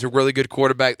Browning's a really good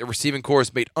quarterback. The receiving corps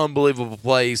has made unbelievable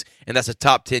plays, and that's a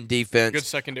top 10 defense. Good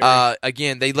secondary.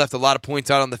 Again, they left a lot of points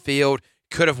out on the field.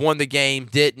 Could have won the game,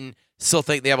 didn't. Still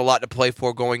think they have a lot to play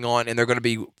for going on, and they're going to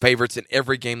be favorites in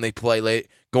every game they play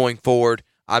going forward.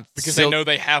 Because they know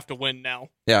they have to win now.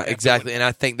 Yeah, exactly. And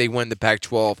I think they win the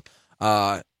Pac-12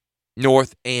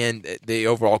 North and the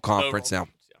overall conference now.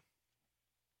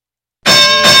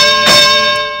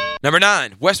 Number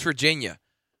 9, West Virginia.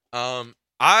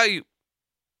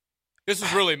 This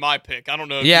is really my pick. I don't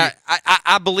know.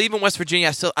 I believe in West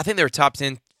Virginia. I think they're a top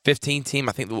 10, 15 team.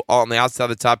 I think they're all on the outside of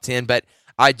the top 10. But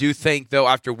I do think, though,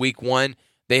 after week 1,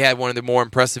 they had one of the more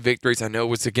impressive victories. I know it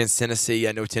was against Tennessee.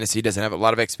 I know Tennessee doesn't have a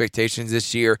lot of expectations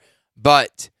this year.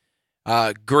 But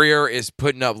Greer is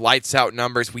putting up lights-out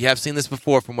numbers. We have seen this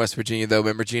before from West Virginia, though.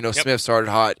 Remember, Geno Smith started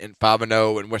hot and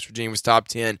 5-0, and West Virginia was top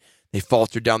 10. They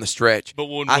faltered down the stretch. But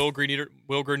when Will Greer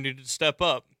needed to step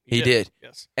up, he did.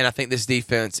 Yes. And I think this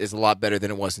defense is a lot better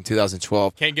than it was in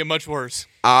 2012. Can't get much worse.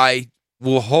 I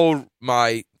will hold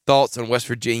my thoughts on West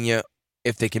Virginia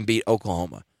if they can beat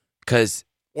Oklahoma.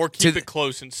 Or keep it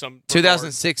close in some regard.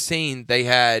 2016, they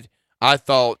had, I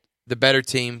thought, the better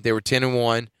team. They were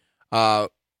 10-1,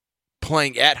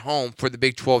 playing at home for the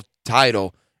Big 12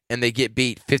 title, and they get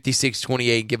beat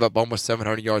 56-28 and give up almost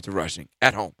 700 yards of rushing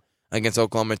at home against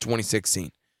Oklahoma in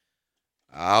 2016.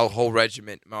 I'll hold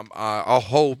I'll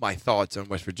hold my thoughts on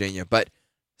West Virginia, but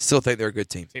still think they're a good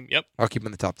team. Yep. I'll keep them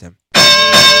in the top 10.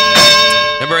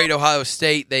 Number 8, Ohio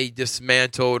State. They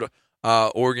dismantled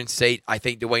Oregon State. I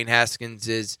think Dwayne Haskins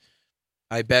is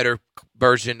a better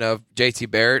version of J.T.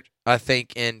 Barrett. I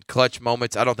think in clutch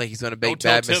moments, I don't think he's going to make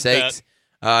bad mistakes.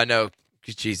 No,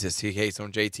 Jesus, he hates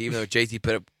on J.T. Even though J.T.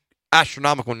 put up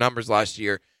astronomical numbers last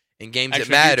year in games that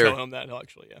matter. Tell him that,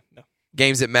 actually, yeah. No.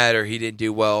 Games that matter, he didn't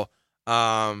do well.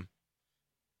 Ohio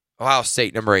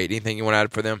State, number 8. Anything you want to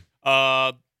add for them?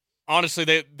 Honestly,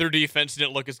 their defense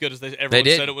didn't look as good as everyone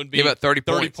said it would be. Give up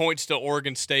 30 points to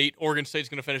Oregon State. Oregon State's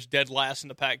going to finish dead last in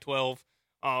the Pac-12.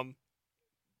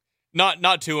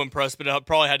 Not too impressed, but it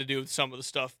probably had to do with some of the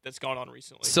stuff that's gone on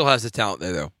recently. Still has the talent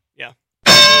there, though. Yeah.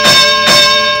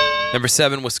 Number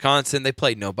 7, Wisconsin. They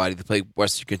played nobody. They played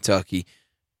Western Kentucky.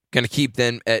 Going to keep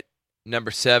them at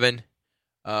number 7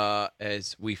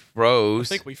 as we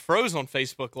froze. I think we froze on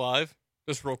Facebook Live.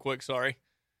 Just real quick, sorry.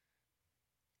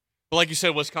 But like you said,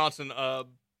 Wisconsin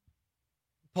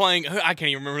playing, I can't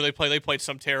even remember who they played. They played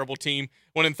some terrible team.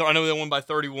 I know they won by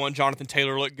 31. Jonathan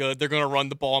Taylor looked good. They're going to run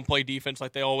the ball and play defense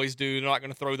like they always do. They're not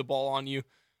going to throw the ball on you.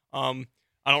 I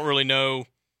don't really know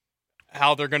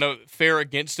how they're going to fare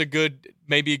against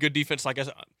maybe a good defense like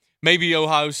maybe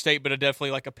Ohio State, but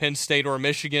definitely like a Penn State or a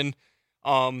Michigan.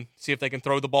 See if they can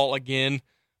throw the ball again.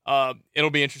 It'll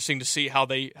be interesting to see how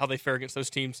they fare against those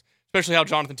teams, especially how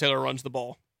Jonathan Taylor runs the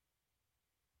ball.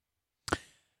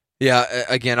 Yeah,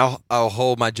 again, I'll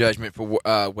hold my judgment for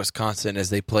Wisconsin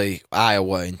as they play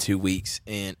Iowa in 2 weeks.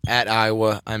 And at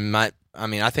Iowa,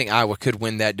 I think Iowa could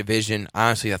win that division.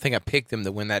 Honestly, I think I picked them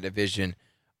to win that division.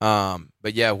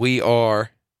 But yeah, we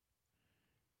are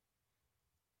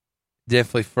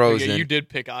definitely frozen. Yeah, you did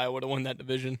pick Iowa to win that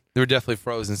division. They were definitely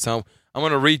frozen. So I'm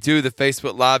going to redo the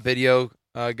Facebook Live video,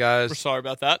 guys. We're sorry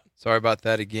about that. Sorry about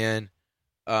that again.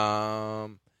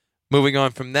 Moving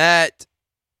on from that.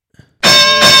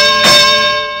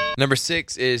 Number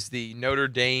 6 is the Notre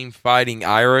Dame Fighting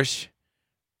Irish.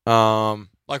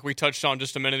 Like we touched on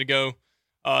just a minute ago,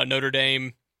 Notre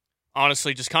Dame,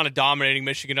 honestly, just kind of dominating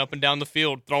Michigan up and down the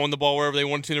field, throwing the ball wherever they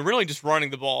wanted to. They're really just running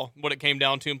the ball, what it came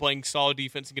down to, and playing solid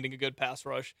defense and getting a good pass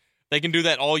rush. They can do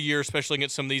that all year, especially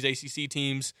against some of these ACC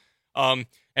teams, and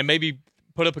maybe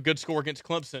put up a good score against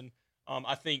Clemson.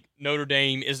 I think Notre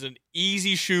Dame is an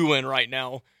easy shoe-in right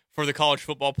now for the college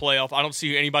football playoff. I don't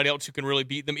see anybody else who can really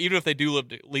beat them. Even if they do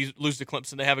lose to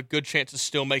Clemson, they have a good chance of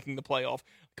still making the playoff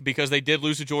because they did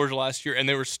lose to Georgia last year, and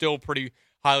they were still pretty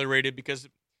highly rated because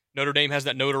Notre Dame has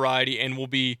that notoriety and will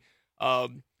be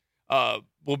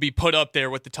put up there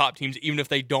with the top teams, even if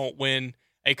they don't win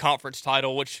a conference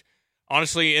title. Which,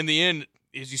 honestly, in the end,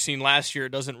 as you've seen last year,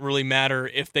 it doesn't really matter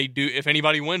if they do. If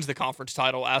anybody wins the conference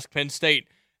title, ask Penn State,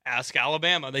 ask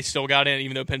Alabama. They still got in,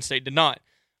 even though Penn State did not.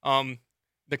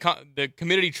 The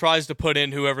committee tries to put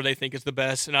in whoever they think is the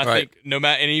best, and I think no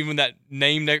matter, and even that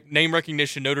name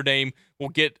recognition, Notre Dame will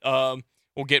get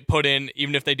put in,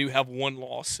 even if they do have one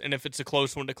loss, and if it's a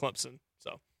close one to Clemson.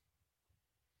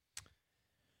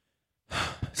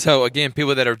 So again,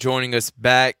 people that are joining us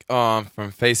back from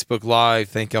Facebook Live,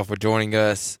 thank y'all for joining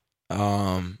us.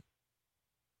 Sorry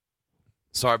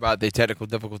about the technical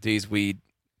difficulties. We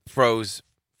froze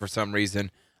for some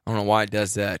reason. I don't know why it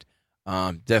does that.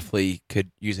 Definitely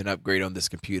could use an upgrade on this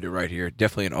computer right here.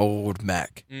 Definitely an old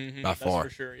Mac by far.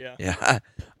 That's for sure, yeah. Yeah.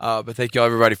 But thank y'all,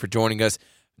 everybody, for joining us.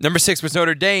 Number 6 was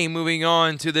Notre Dame. Moving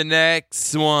on to the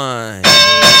next one.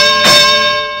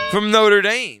 From Notre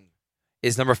Dame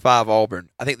is number 5, Auburn.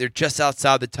 I think they're just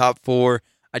outside the top 4.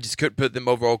 I just couldn't put them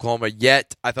over Oklahoma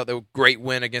yet. I thought they were a great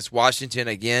win against Washington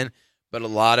again, but a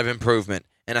lot of improvement.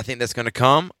 And I think that's going to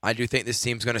come. I do think this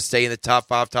team's going to stay in the top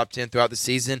 5, top 10 throughout the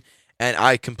season. And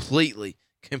I completely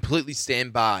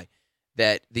stand by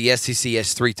that the SEC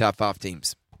has 3 top 5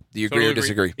 teams. Do you agree or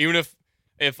disagree? Even if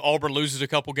Auburn loses a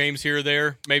couple games here or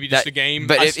there, maybe just a game.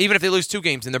 But even if they lose 2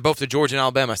 games and they're both to Georgia and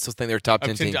Alabama, I still think they're a top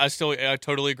 10 team. I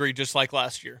totally agree, just like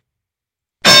last year.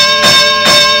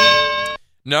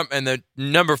 And the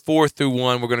number 4 through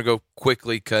 1, we're going to go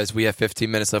quickly because we have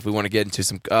 15 minutes left. We want to get into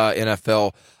some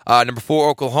NFL. Number 4,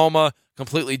 Oklahoma,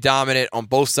 completely dominant on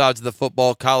both sides of the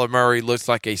football. Kyler Murray looks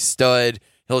like a stud.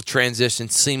 He'll transition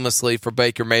seamlessly for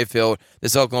Baker Mayfield.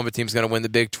 This Oklahoma team is going to win the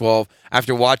Big 12.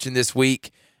 After watching this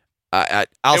week, outside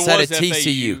of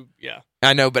TCU, FAU, yeah,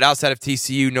 I know, but outside of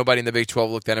TCU, nobody in the Big 12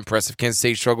 looked that impressive. Kansas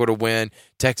State struggled to win.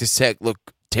 Texas Tech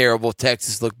looked terrible.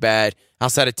 Texas looked bad.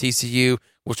 Outside of TCU,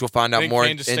 which we'll find out more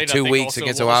in 2 weeks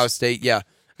against Ohio State. Yeah.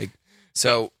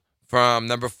 So from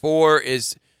number 4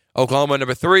 is Oklahoma.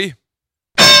 Number 3,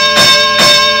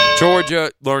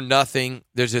 Georgia learned nothing.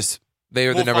 They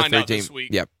are the number 3 team.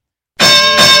 Yep.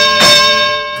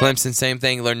 Clemson, same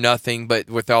thing, learned nothing, but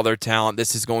with all their talent,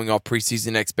 this is going off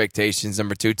preseason expectations.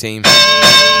 Number 2 team.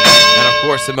 And of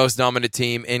course, the most dominant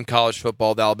team in college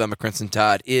football, the Alabama Crimson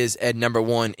Tide, is at number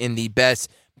 1 in the best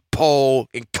poll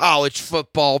in college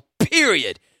football,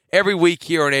 period. Every week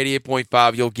here on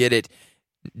 88.5, you'll get it.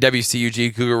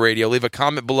 WCUG Cougar Radio. Leave a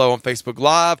comment below on Facebook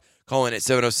Live. Call in at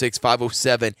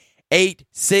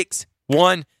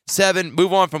 706-507-8617.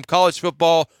 Move on from college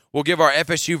football. We'll give our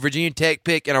FSU Virginia Tech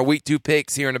pick and our Week 2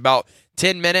 picks here in about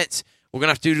 10 minutes. We're going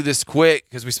to have to do this quick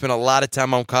because we spent a lot of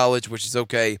time on college, which is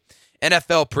okay.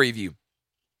 NFL preview.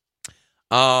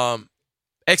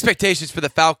 Expectations for the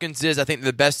Falcons is I think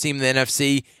they're the best team in the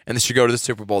NFC, and they should go to the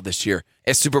Super Bowl this year.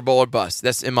 It's Super Bowl or bust.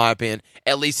 That's, in my opinion,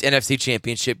 at least NFC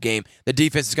Championship game. The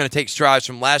defense is going to take strides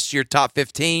from last year, top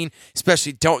 15,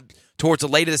 especially towards the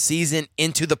late of the season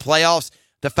into the playoffs.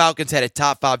 The Falcons had a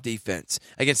top 5 defense.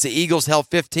 Against the Eagles, held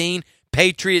 15.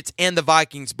 Patriots and the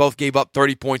Vikings both gave up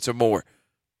 30 points or more.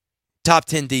 Top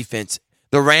 10 defense.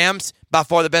 The Rams, by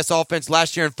far the best offense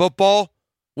last year in football.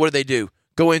 What did they do?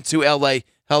 Go into L.A.,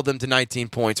 held them to 19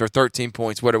 points or 13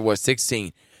 points, whatever it was,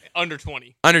 16. Under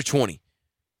 20. Under 20.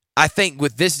 I think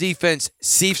with this defense,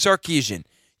 Steve Sarkisian,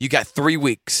 you got 3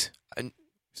 weeks.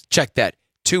 Check that.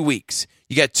 2 weeks.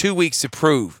 You got 2 weeks to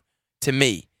prove to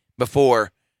me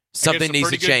before something needs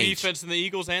to change. Pretty good defense in the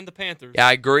Eagles and the Panthers. Yeah,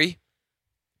 I agree.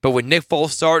 But with Nick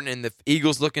Foles starting and the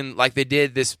Eagles looking like they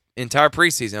did this entire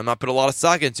preseason, I'm not putting a lot of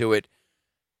stock into it.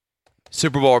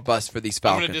 Super Bowl or bust for these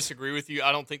Falcons. I'm going to disagree with you.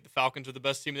 I don't think the Falcons are the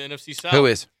best team in the NFC South. Who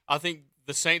is? I think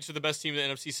the Saints are the best team in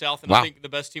the NFC South, and Wow. I think the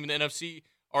best team in the NFC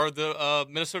are the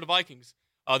Minnesota Vikings.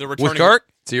 They're returning With Kirk?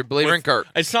 So you're a believer in Kirk.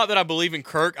 It's not that I believe in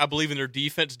Kirk. I believe in their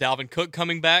defense. Dalvin Cook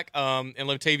coming back and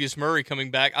Latavius Murray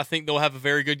coming back. I think they'll have a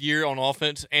very good year on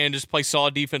offense and just play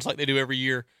solid defense like they do every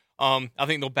year. I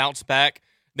think they'll bounce back.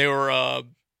 They were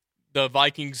the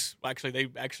Vikings. They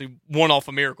actually won off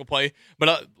a miracle play.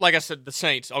 But like I said, the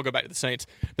Saints. I'll go back to the Saints.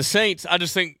 The Saints, I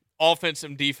just think offense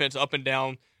and defense up and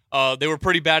down. They were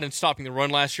pretty bad in stopping the run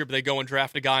last year, but they go and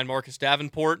draft a guy in Marcus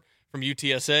Davenport from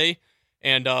UTSA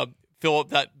and fill up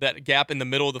that gap in the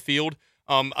middle of the field.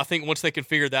 I think once they can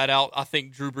figure that out, I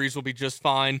think Drew Brees will be just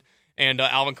fine. And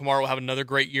Alvin Kamara will have another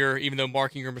great year, even though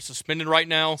Mark Ingram is suspended right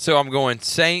now. So I'm going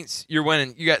Saints. You're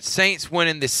winning. You got Saints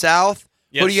winning the South.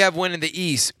 Yes. Who do you have winning the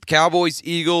East? Cowboys,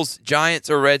 Eagles, Giants,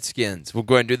 or Redskins? We'll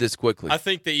go ahead and do this quickly. I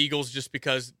think the Eagles just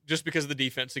because of the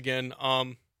defense again.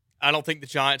 I don't think the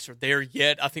Giants are there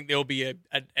yet. I think they'll be at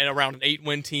around an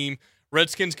 8-win team.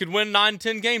 Redskins could win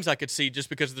 9-10 games, I could see, just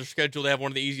because of their schedule. They have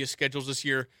one of the easiest schedules this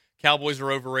year. Cowboys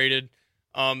are overrated.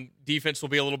 Defense will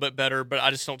be a little bit better, but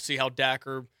I just don't see how Dak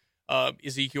or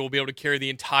Ezekiel will be able to carry the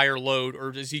entire load,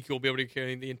 or Ezekiel will be able to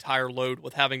carry the entire load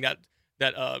with having that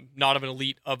not of an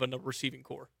elite of a receiving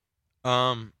core.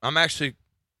 I'm actually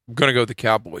going to go with the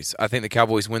Cowboys. I think the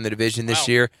Cowboys win the division this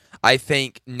Wow. year. I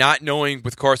think not knowing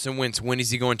with Carson Wentz when is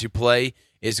he going to play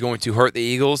is going to hurt the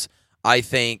Eagles. I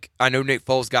know Nick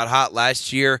Foles got hot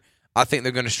last year. I think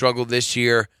they're going to struggle this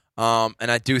year.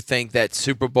 And I do think that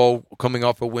Super Bowl coming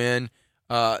off a win,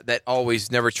 that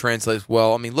always never translates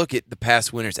well. I mean, look at the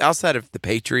past winners. Outside of the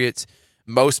Patriots,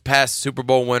 most past Super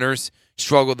Bowl winners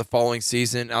struggled the following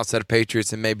season outside of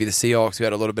Patriots and maybe the Seahawks, who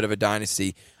had a little bit of a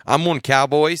dynasty. I'm on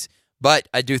Cowboys, but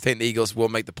I do think the Eagles will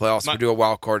make the playoffs. We'll do a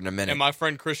wild card in a minute. And my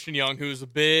friend Christian Young, who is a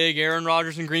big Aaron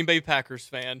Rodgers and Green Bay Packers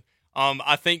fan,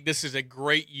 I think this is a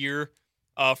great year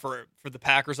for the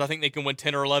Packers. I think they can win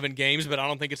 10 or 11 games, but I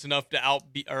don't think it's enough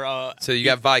to So you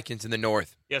got Vikings in the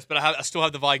North. Yes, but I still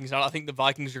have the Vikings. I think the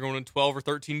Vikings are going to win 12 or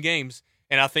 13 games,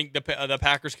 and I think the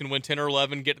Packers can win 10 or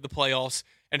 11, get to the playoffs,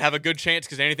 and have a good chance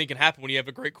because anything can happen when you have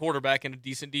a great quarterback and a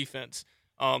decent defense,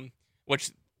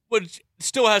 which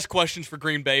still has questions for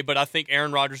Green Bay, but I think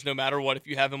Aaron Rodgers, no matter what, if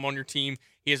you have him on your team,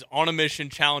 he is on a mission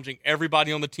challenging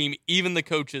everybody on the team, even the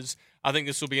coaches. I think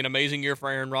this will be an amazing year for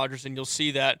Aaron Rodgers, and you'll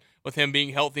see that with him being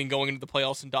healthy and going into the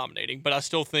playoffs and dominating. But I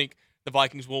still think the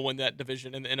Vikings will win that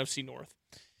division in the NFC North.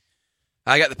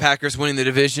 I got the Packers winning the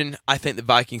division. I think the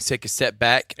Vikings take a step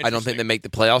back. I don't think they make the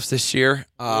playoffs this year.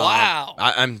 Wow.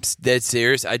 I'm dead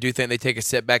serious. I do think they take a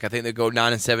step back. I think they go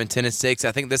 9-7, 10-6.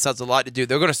 I think this has a lot to do.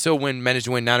 They're going to still manage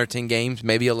to win 9 or 10 games,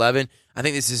 maybe 11. I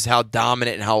think this is how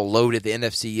dominant and how loaded the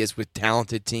NFC is with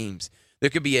talented teams. There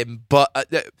could be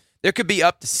there could be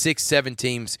up to 6-7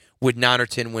 teams with 9 or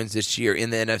 10 wins this year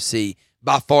in the NFC.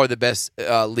 By far the best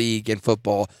league in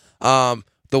football. The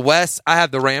West, I have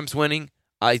the Rams winning.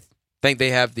 I think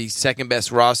they have the second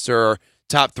best roster, or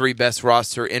top 3 best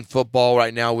roster in football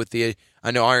right now.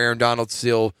 I know Aaron Donald's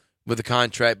still with the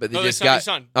contract, but they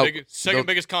second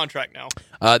biggest contract now.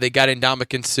 They got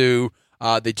Ndamukong Suh.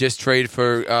 They just traded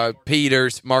for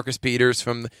Marcus Peters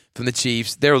from the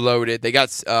Chiefs. They're loaded. They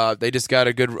just got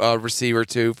a good receiver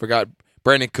too. Forgot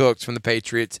Brandon Cooks from the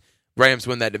Patriots. Rams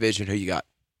win that division. Who you got?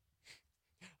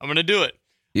 I'm going to do it.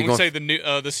 I'm going to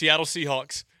say the Seattle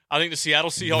Seahawks. I think the Seattle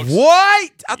Seahawks.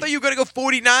 What? I thought you were going to go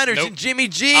 49ers Nope. and Jimmy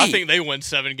G. I think they win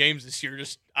 7 games this year.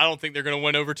 I don't think they're going to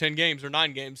win over 10 games or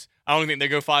 9 games. I don't think they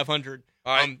go 500.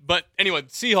 All right. But anyway,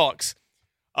 Seahawks.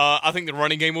 I think the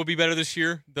running game will be better this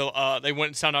year. They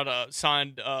went and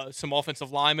signed some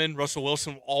offensive linemen. Russell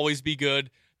Wilson will always be good.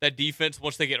 That defense,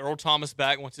 once they get Earl Thomas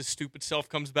back, once his stupid self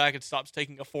comes back and stops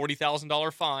taking a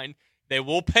 $40,000 fine, they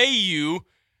will pay you.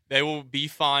 They will be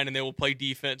fine, and they will play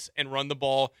defense and run the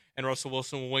ball, and Russell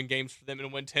Wilson will win games for them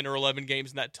and win 10 or 11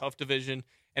 games in that tough division.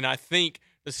 And I think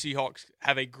the Seahawks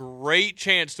have a great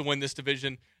chance to win this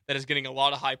division that is getting a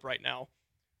lot of hype right now.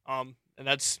 And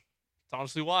that's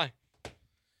honestly why.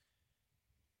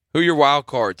 Who are your wild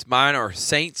cards? Mine are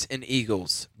Saints and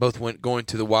Eagles. Both going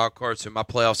to the wild cards. So my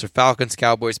playoffs are Falcons,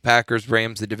 Cowboys, Packers,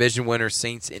 Rams, the division winners.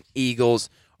 Saints and Eagles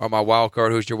are my wild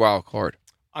card. Who's your wild card?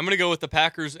 I'm going to go with the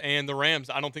Packers and the Rams.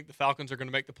 I don't think the Falcons are going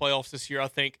to make the playoffs this year. I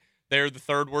think they're the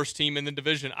 3rd worst team in the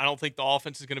division. I don't think the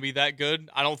offense is going to be that good.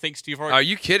 I don't think Steve Sarkisian. Are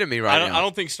you kidding me now? I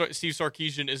don't think Steve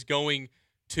Sarkisian is going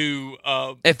to.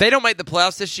 If they don't make the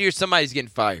playoffs this year, somebody's getting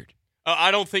fired.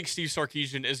 I don't think Steve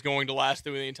Sarkisian is going to last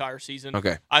through the entire season.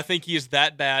 Okay. I think he is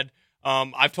that bad.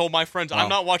 I've told my friends I'm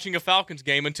not watching a Falcons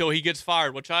game until he gets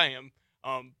fired, which I am.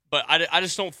 But I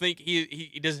just don't think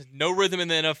he does no rhythm in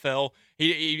the NFL.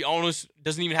 He almost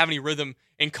doesn't even have any rhythm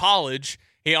in college.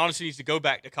 He honestly needs to go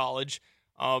back to college.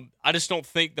 I just don't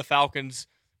think the Falcons,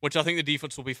 which I think the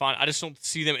defense will be fine, I just don't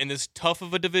see them in this tough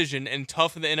of a division and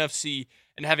tough in the NFC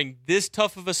and having this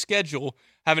tough of a schedule,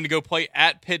 having to go play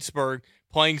at Pittsburgh,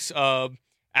 playing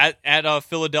at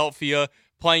Philadelphia,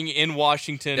 playing in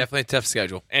Washington. Definitely a tough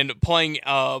schedule. And playing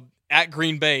at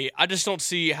Green Bay. I just don't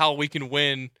see how we can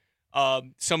win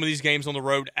some of these games on the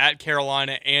road at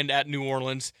Carolina and at New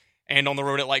Orleans and on the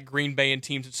road at like Green Bay and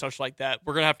teams and such like that.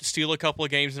 We're going to have to steal a couple of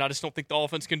games, and I just don't think the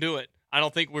offense can do it. I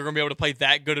don't think we're going to be able to play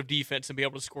that good of defense and be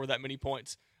able to score that many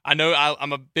points. I know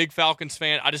I'm a big Falcons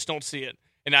fan. I just don't see it.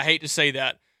 And I hate to say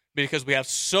that because we have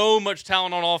so much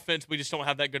talent on offense, we just don't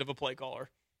have that good of a play caller.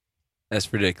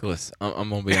 That's ridiculous. I'm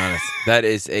going to be honest. That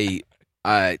is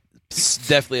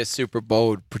definitely a super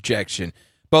bold projection.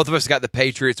 Both of us got the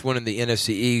Patriots winning the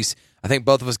NFC East. I think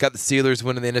both of us got the Steelers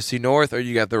winning the NFC North, or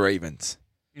you got the Ravens.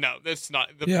 No, that's not.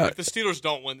 Yeah. If the Steelers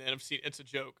don't win the NFC, it's a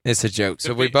joke. It's a joke.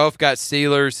 So we both got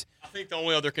Steelers. I think the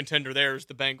only other contender there is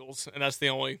the Bengals, and that's the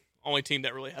only team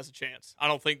that really has a chance. I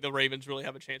don't think the Ravens really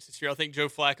have a chance this year. I think Joe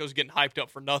Flacco's getting hyped up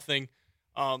for nothing.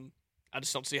 I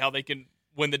just don't see how they can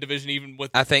win the division even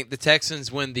with. I think the Texans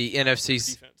win the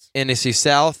defense. NFC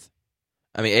South.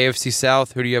 I mean AFC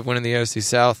South. Who do you have winning the AFC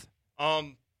South?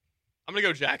 I'm gonna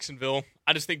go Jacksonville.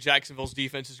 I just think Jacksonville's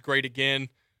defense is great again.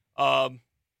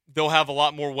 They'll have a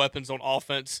lot more weapons on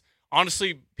offense.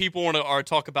 Honestly, people want to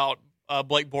talk about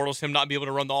Blake Bortles, him not being able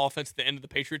to run the offense at the end of the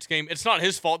Patriots game. It's not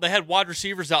his fault. They had wide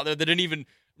receivers out there that didn't even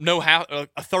know how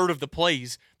a third of the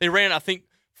plays. They ran, I think,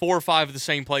 4 or 5 of the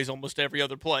same plays almost every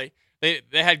other play. They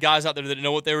had guys out there that didn't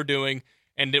know what they were doing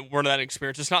and weren't that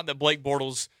experienced. It's not that Blake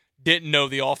Bortles didn't know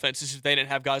the offense. It's just they didn't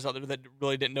have guys out there that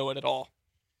really didn't know it at all.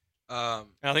 And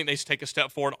I think they should take a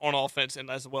step forward on offense and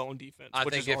as well on defense,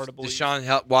 which is hard to believe.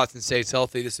 Deshaun Watson stays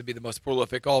healthy, this would be the most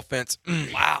prolific offense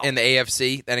in the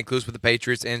AFC. That includes with the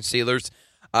Patriots and Steelers.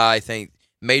 I think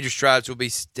major strides will be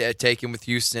taken with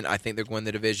Houston. I think they're going to win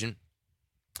the division.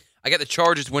 I got the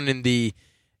Chargers winning the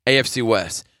AFC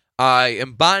West. I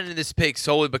am buying into this pick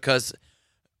solely because,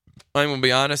 I'm going to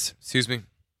be honest,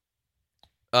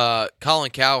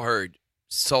 Colin Cowherd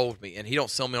sold me, and he don't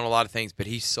sell me on a lot of things, but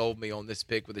he sold me on this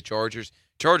pick with the Chargers.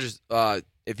 Chargers,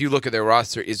 if you look at their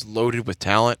roster, is loaded with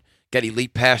talent. Got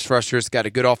elite pass rushers, got a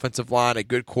good offensive line, a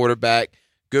good quarterback,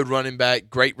 good running back,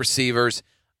 great receivers.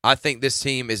 I think this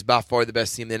team is by far the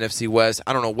best team in the NFC West.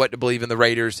 I don't know what to believe in the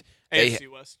Raiders.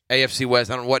 AFC West.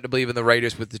 I don't know what to believe in the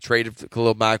Raiders with the trade of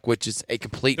Khalil Mack, which is a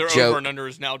complete Their joke. Their over and under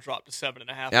is now dropped to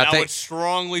 7.5. I would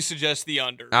strongly suggest the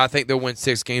under. I think they'll win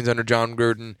 6 games under John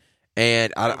Gruden.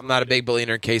 And I'm not a big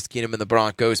believer in Case Keenum and the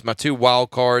Broncos. My 2 wild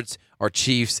cards are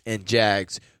Chiefs and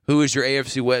Jags. Who is your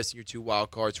AFC West and your 2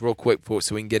 wild cards? Real quick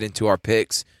so we can get into our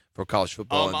picks for college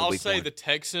football. I'll say the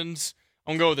Texans.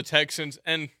 I'm going to go with the Texans.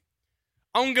 And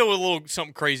I'm going to go with a little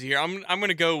something crazy here. I'm going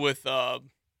to go with the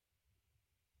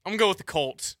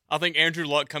Colts. I think Andrew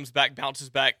Luck comes back, bounces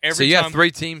back. So you have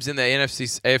 3 teams in the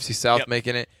AFC South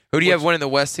making it. Who do you have winning the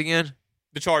West again?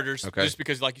 The Chargers, okay. Just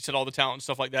because, like you said, all the talent and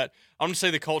stuff like that. I'm going to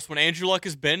say the Colts, when Andrew Luck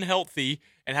has been healthy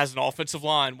and has an offensive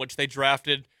line, which they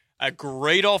drafted a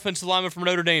great offensive lineman from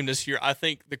Notre Dame this year, I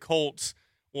think the Colts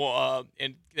will,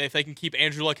 and if they can keep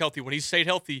Andrew Luck healthy, when he's stayed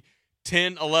healthy,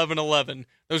 10, 11, 11,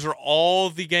 those are all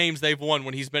the games they've won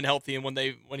when he's been healthy and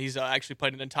when he's actually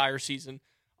played an entire season.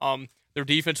 Their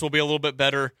defense will be a little bit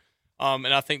better,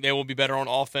 and I think they will be better on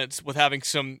offense with having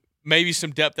maybe some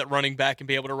depth at running back and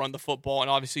be able to run the football, and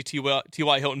obviously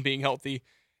T.Y. Hilton being healthy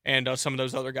and some of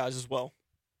those other guys as well.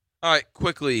 All right,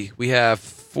 quickly, we have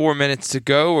 4 minutes to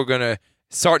go. We're going to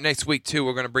start next week, too.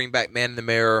 We're going to bring back Man in the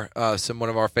Mirror, one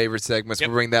of our favorite segments. We'll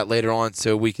bring that later on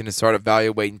so we can start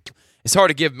evaluating. It's hard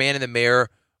to give Man in the Mirror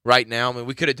right now. I mean,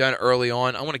 we could have done it early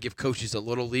on. I want to give coaches a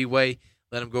little leeway.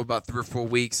 Let them go about 3 or 4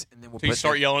 weeks, and then we'll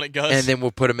start yelling at Gus, and then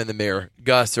we'll put them in the mirror,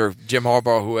 Gus or Jim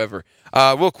Harbaugh, or whoever.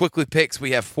 Real quickly picks.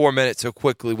 We have 4 minutes, so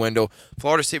quickly, Wendell.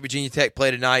 Florida State, Virginia Tech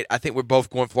play tonight. I think we're both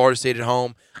going Florida State at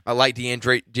home. I like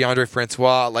DeAndre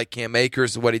Francois. I like Cam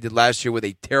Akers, what he did last year with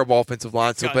a terrible offensive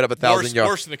line. So put up 1,000 yards.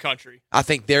 Worst in the country. I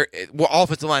think their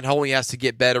offensive line only has to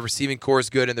get better. Receiving core is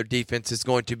good, and their defense is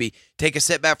going to take a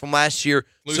step back from last year.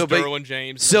 Lose Derwin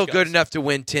James. Still good enough to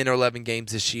win 10 or 11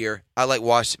 games this year. I like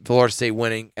Florida State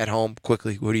winning at home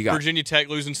quickly. Who do you got? Virginia Tech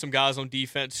losing some guys on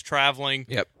defense, traveling.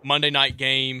 Yep. Monday night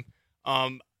game.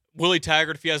 Willie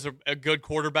Taggart, if he has a good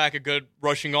quarterback, a good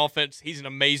rushing offense, he's an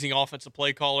amazing offensive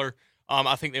play caller.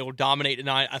 I think they will dominate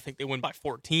tonight. I think they win by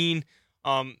 14.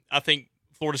 I think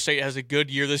Florida State has a good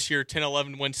year this year,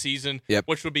 10-11 win season,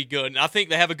 which would be good. And I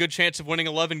think they have a good chance of winning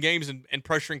 11 games and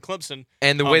pressuring Clemson.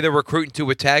 And the way they're recruiting to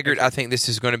with Taggart, I think this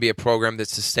is going to be a program that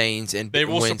sustains and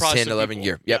wins 10, 11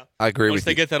 years. Yep, I agree with you. Once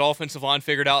they get that offensive line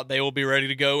figured out, they will be ready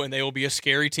to go, and they will be a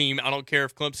scary team. I don't care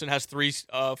if Clemson has 3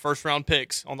 first-round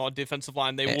picks on the defensive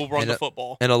line. They will run the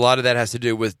football. And a lot of that has to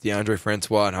do with DeAndre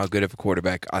Francois and how good of a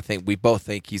quarterback we both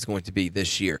think he's going to be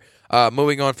this year.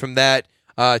 Moving on from that,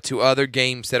 to other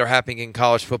games that are happening in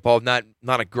college football. Not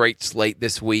a great slate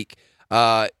this week.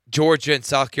 Georgia and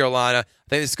South Carolina. I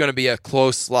think it's going to be a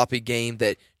close, sloppy game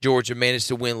that Georgia managed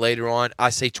to win later on. I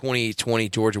say 28-20,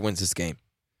 Georgia wins this game.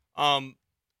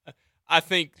 I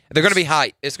think They're going to be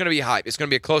hype. It's going to be hype. It's going to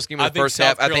be a close game in the first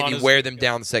half. I think you wear them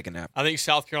down the second half. I think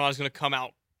South Carolina's going to come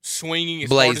out swinging as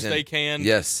Blazing. hard as they can.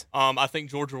 Yes. I think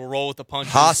Georgia will roll with the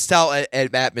punches. Hostile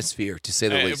atmosphere, to say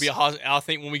the least. I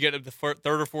think when we get to the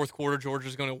third or fourth quarter,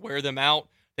 Georgia's going to wear them out.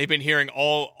 They've been hearing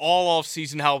all off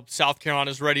season how South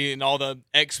Carolina's ready and all the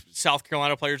ex-South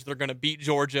Carolina players that are going to beat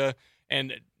Georgia,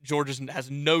 and Georgia has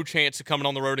no chance of coming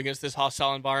on the road against this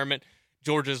hostile environment.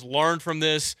 Georgia's learned from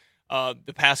this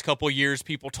the past couple of years,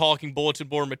 people talking bulletin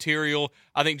board material.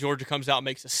 I think Georgia comes out and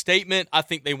makes a statement. I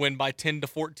think they win by 10 to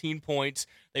 14 points.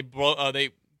 They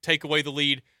take away the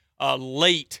lead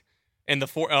late in the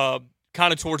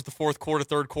kind of towards the fourth quarter,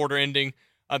 third quarter ending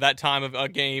that time of a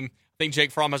game. I think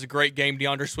Jake Fromm has a great game.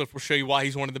 DeAndre Swift will show you why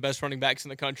he's one of the best running backs in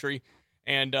the country.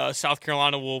 And South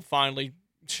Carolina will finally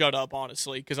shut up,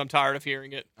 honestly, because I'm tired of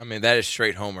hearing it. I mean, that is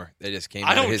straight homer. They just came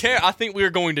out I don't of his care. mouth. I think we are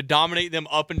going to dominate them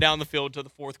up and down the field to the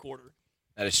fourth quarter.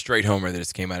 That is straight homer that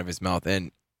just came out of his mouth.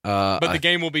 And But the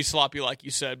game will be sloppy, like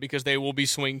you said, because they will be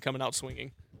coming out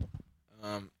swinging.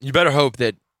 You better hope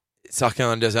that South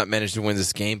Carolina does not manage to win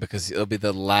this game, because it'll be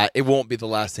it won't be the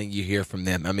last thing you hear from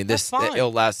them. I mean,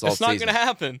 it'll last all season. It's not going to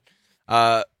happen.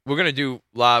 We're going to do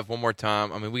live one more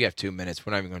time. I mean, we have 2 minutes.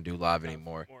 We're not even going to do live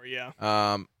anymore. Yeah.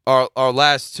 Our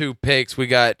last 2 picks, we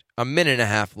got a minute and a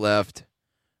half left.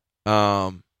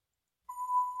 Talk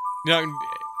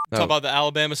about the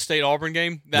Alabama State-Auburn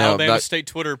game? Alabama State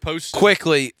Twitter post.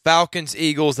 Quickly, Falcons,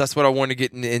 Eagles, that's what I want to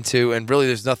get into, and really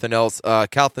there's nothing else.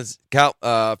 Falcons,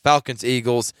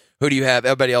 Eagles, who do you have?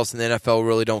 Everybody else in the NFL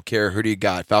really don't care. Who do you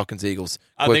got? Falcons, Eagles,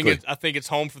 quickly. I think it's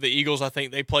home for the Eagles. I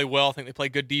think they play well. I think they play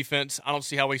good defense. I don't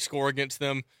see how we score against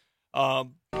them.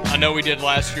 I know we did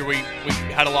last year. We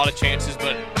had a lot of chances,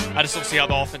 but I just don't see how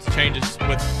the offense changes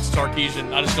with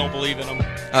Sarkisian. I just don't believe in them.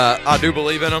 I do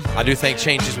believe in them. I do think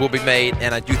changes will be made,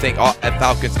 and I do think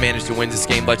Falcons managed to win this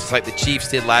game, much just like the Chiefs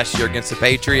did last year against the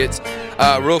Patriots.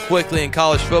 Real quickly, in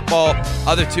college football,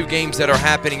 other 2 games that are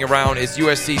happening around is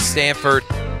USC-Stanford.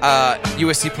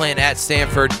 USC playing at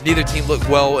Stanford. Neither team looked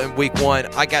well in week 1.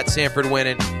 I got Stanford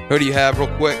winning. Who do you have,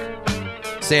 real quick?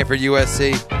 Stanford,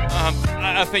 USC.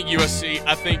 I think USC.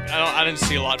 I didn't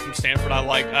see a lot from Stanford. I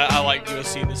like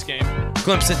USC in this game.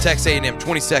 Clemson, Texas A&M.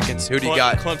 20 seconds. Who do you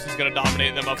got? Clemson's going to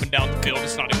dominate them up and down the field.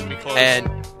 It's not even going to be close. And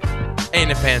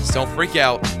A&M fans, don't freak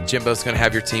out. Jimbo's going to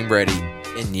have your team ready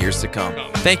in years to come.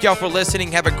 Thank y'all for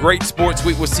listening. Have a great sports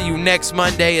week. We'll see you next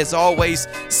Monday. As always,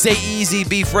 stay easy,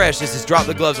 be fresh. This is Drop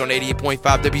the Gloves on 88.5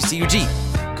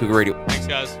 WCUG. Cougar Radio. Thanks,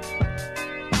 guys.